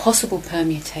the possible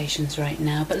permutations right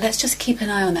now, but let's just keep an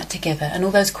eye on that together. And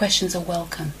all those questions are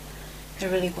welcome. They're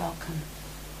really welcome.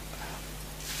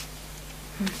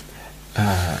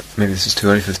 Maybe this is too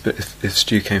early for this, but if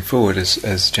Stu came forward,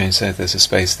 as Jane said, there's a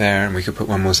space there, and we could put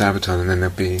one more Zabuton, and then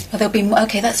there'll be... Oh, there'll be more,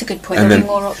 okay, that's a good point. There'll be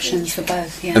more options for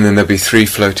both, yeah. And then there'll be 3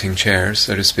 floating chairs,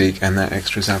 so to speak, and that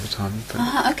extra Zabuton.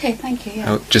 Okay, thank you,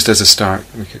 yeah. Just as a start,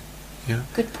 we could... Yeah.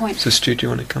 Good point. So Stu, do you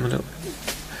want to come a little bit?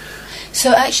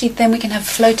 So actually, then we can have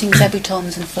floating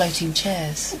Zabutons and floating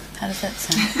chairs. How does that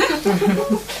sound?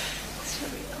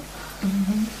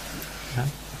 Yeah,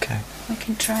 okay. We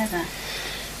can try that.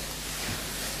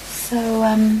 So,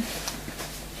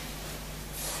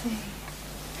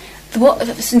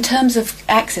 let's see. In terms of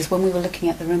access, when we were looking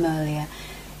at the room earlier,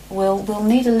 we'll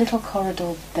need a little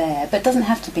corridor there, but it doesn't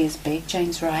have to be as big.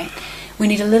 Jane's right. We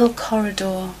need a little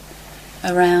corridor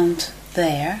around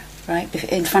there, right,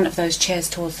 in front of those chairs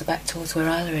towards the back, towards where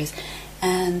Isla is.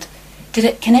 And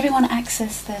can everyone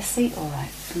access their seat all right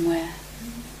from where?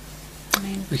 I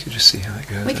mean, we could just see how it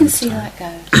goes. We can see how it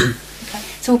goes. Okay.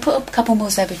 So we'll put a couple more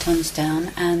Zabutons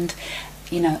down, and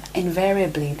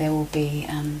invariably there will be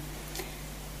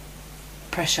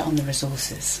pressure on the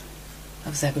resources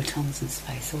of Zabutons and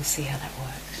space. So we'll see how that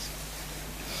works.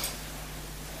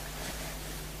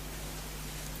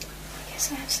 I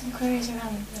guess I have some queries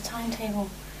around the timetable,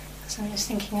 because I'm just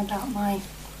thinking about my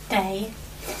day.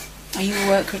 Are you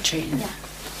work retreating? Yeah.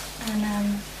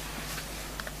 And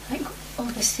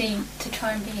obviously to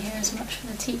try and be here as much for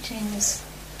the teachings,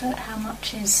 but how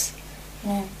much is,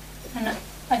 and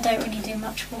I don't really do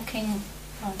much walking,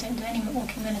 I don't do any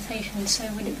walking meditation, so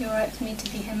would it be alright for me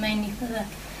to be here mainly for the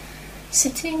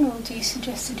sitting, or do you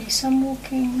suggest to do some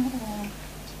walking, or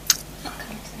that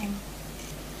kind of thing?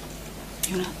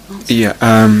 You want to answer? Yeah,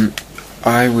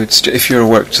 I would, if you're a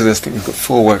work, so I think we've got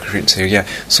 4 work retreats here, yeah,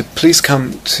 so please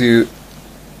come to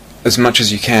as much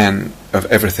as you can of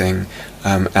everything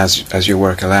as your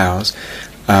work allows,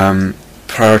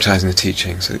 prioritising the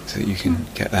teaching so that you can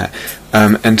get that.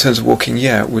 In terms of walking,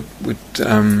 yeah, would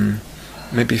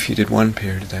maybe if you did 1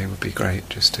 period a day would be great,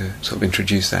 just to sort of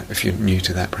introduce that if you're new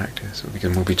to that practice.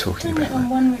 We'll be talking about that. I did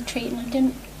it on 1 retreat and I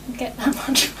didn't get that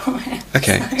much from it.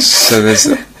 Okay, so there's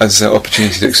an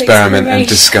opportunity to experiment and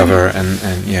discover,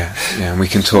 and yeah, and we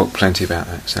can talk plenty about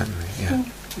that, certainly, yeah.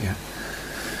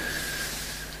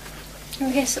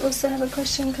 I guess I also have a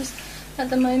question, because at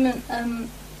the moment I'm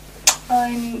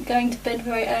going to bed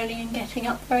very early and getting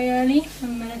up very early.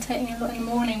 I'm meditating a lot in the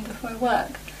morning before I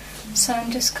work. So I'm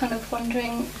just kind of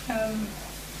wondering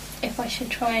if I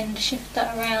should try and shift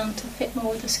that around to fit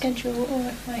more with the schedule, or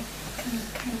if I can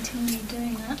continue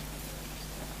doing that.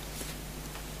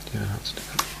 Do you know how to do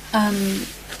that?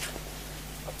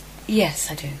 Yes,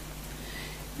 I do.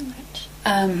 Right.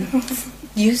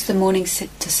 Use the morning sit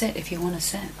if you want to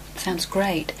sit. Sounds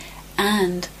great.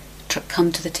 And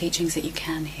come to the teachings that you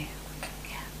can hear.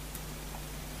 Yeah.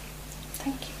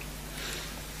 Thank you.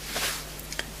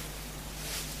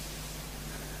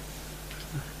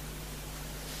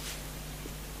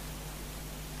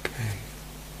 Okay,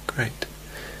 great.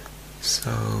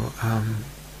 So,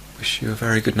 wish you a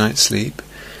very good night's sleep,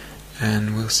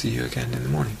 and we'll see you again in the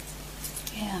morning.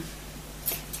 Yeah.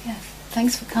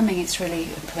 Thanks for coming. It's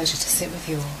really a pleasure to sit with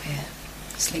you all here.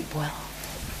 Sleep well.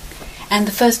 And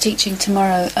the first teaching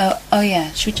tomorrow,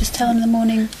 should we just tell them the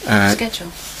morning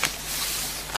schedule?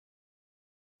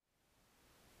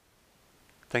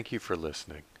 Thank you for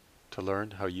listening. To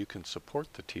learn how you can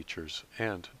support the teachers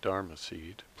and Dharma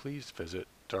Seed, please visit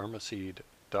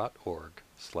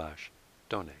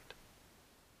dharmaseed.org/donate.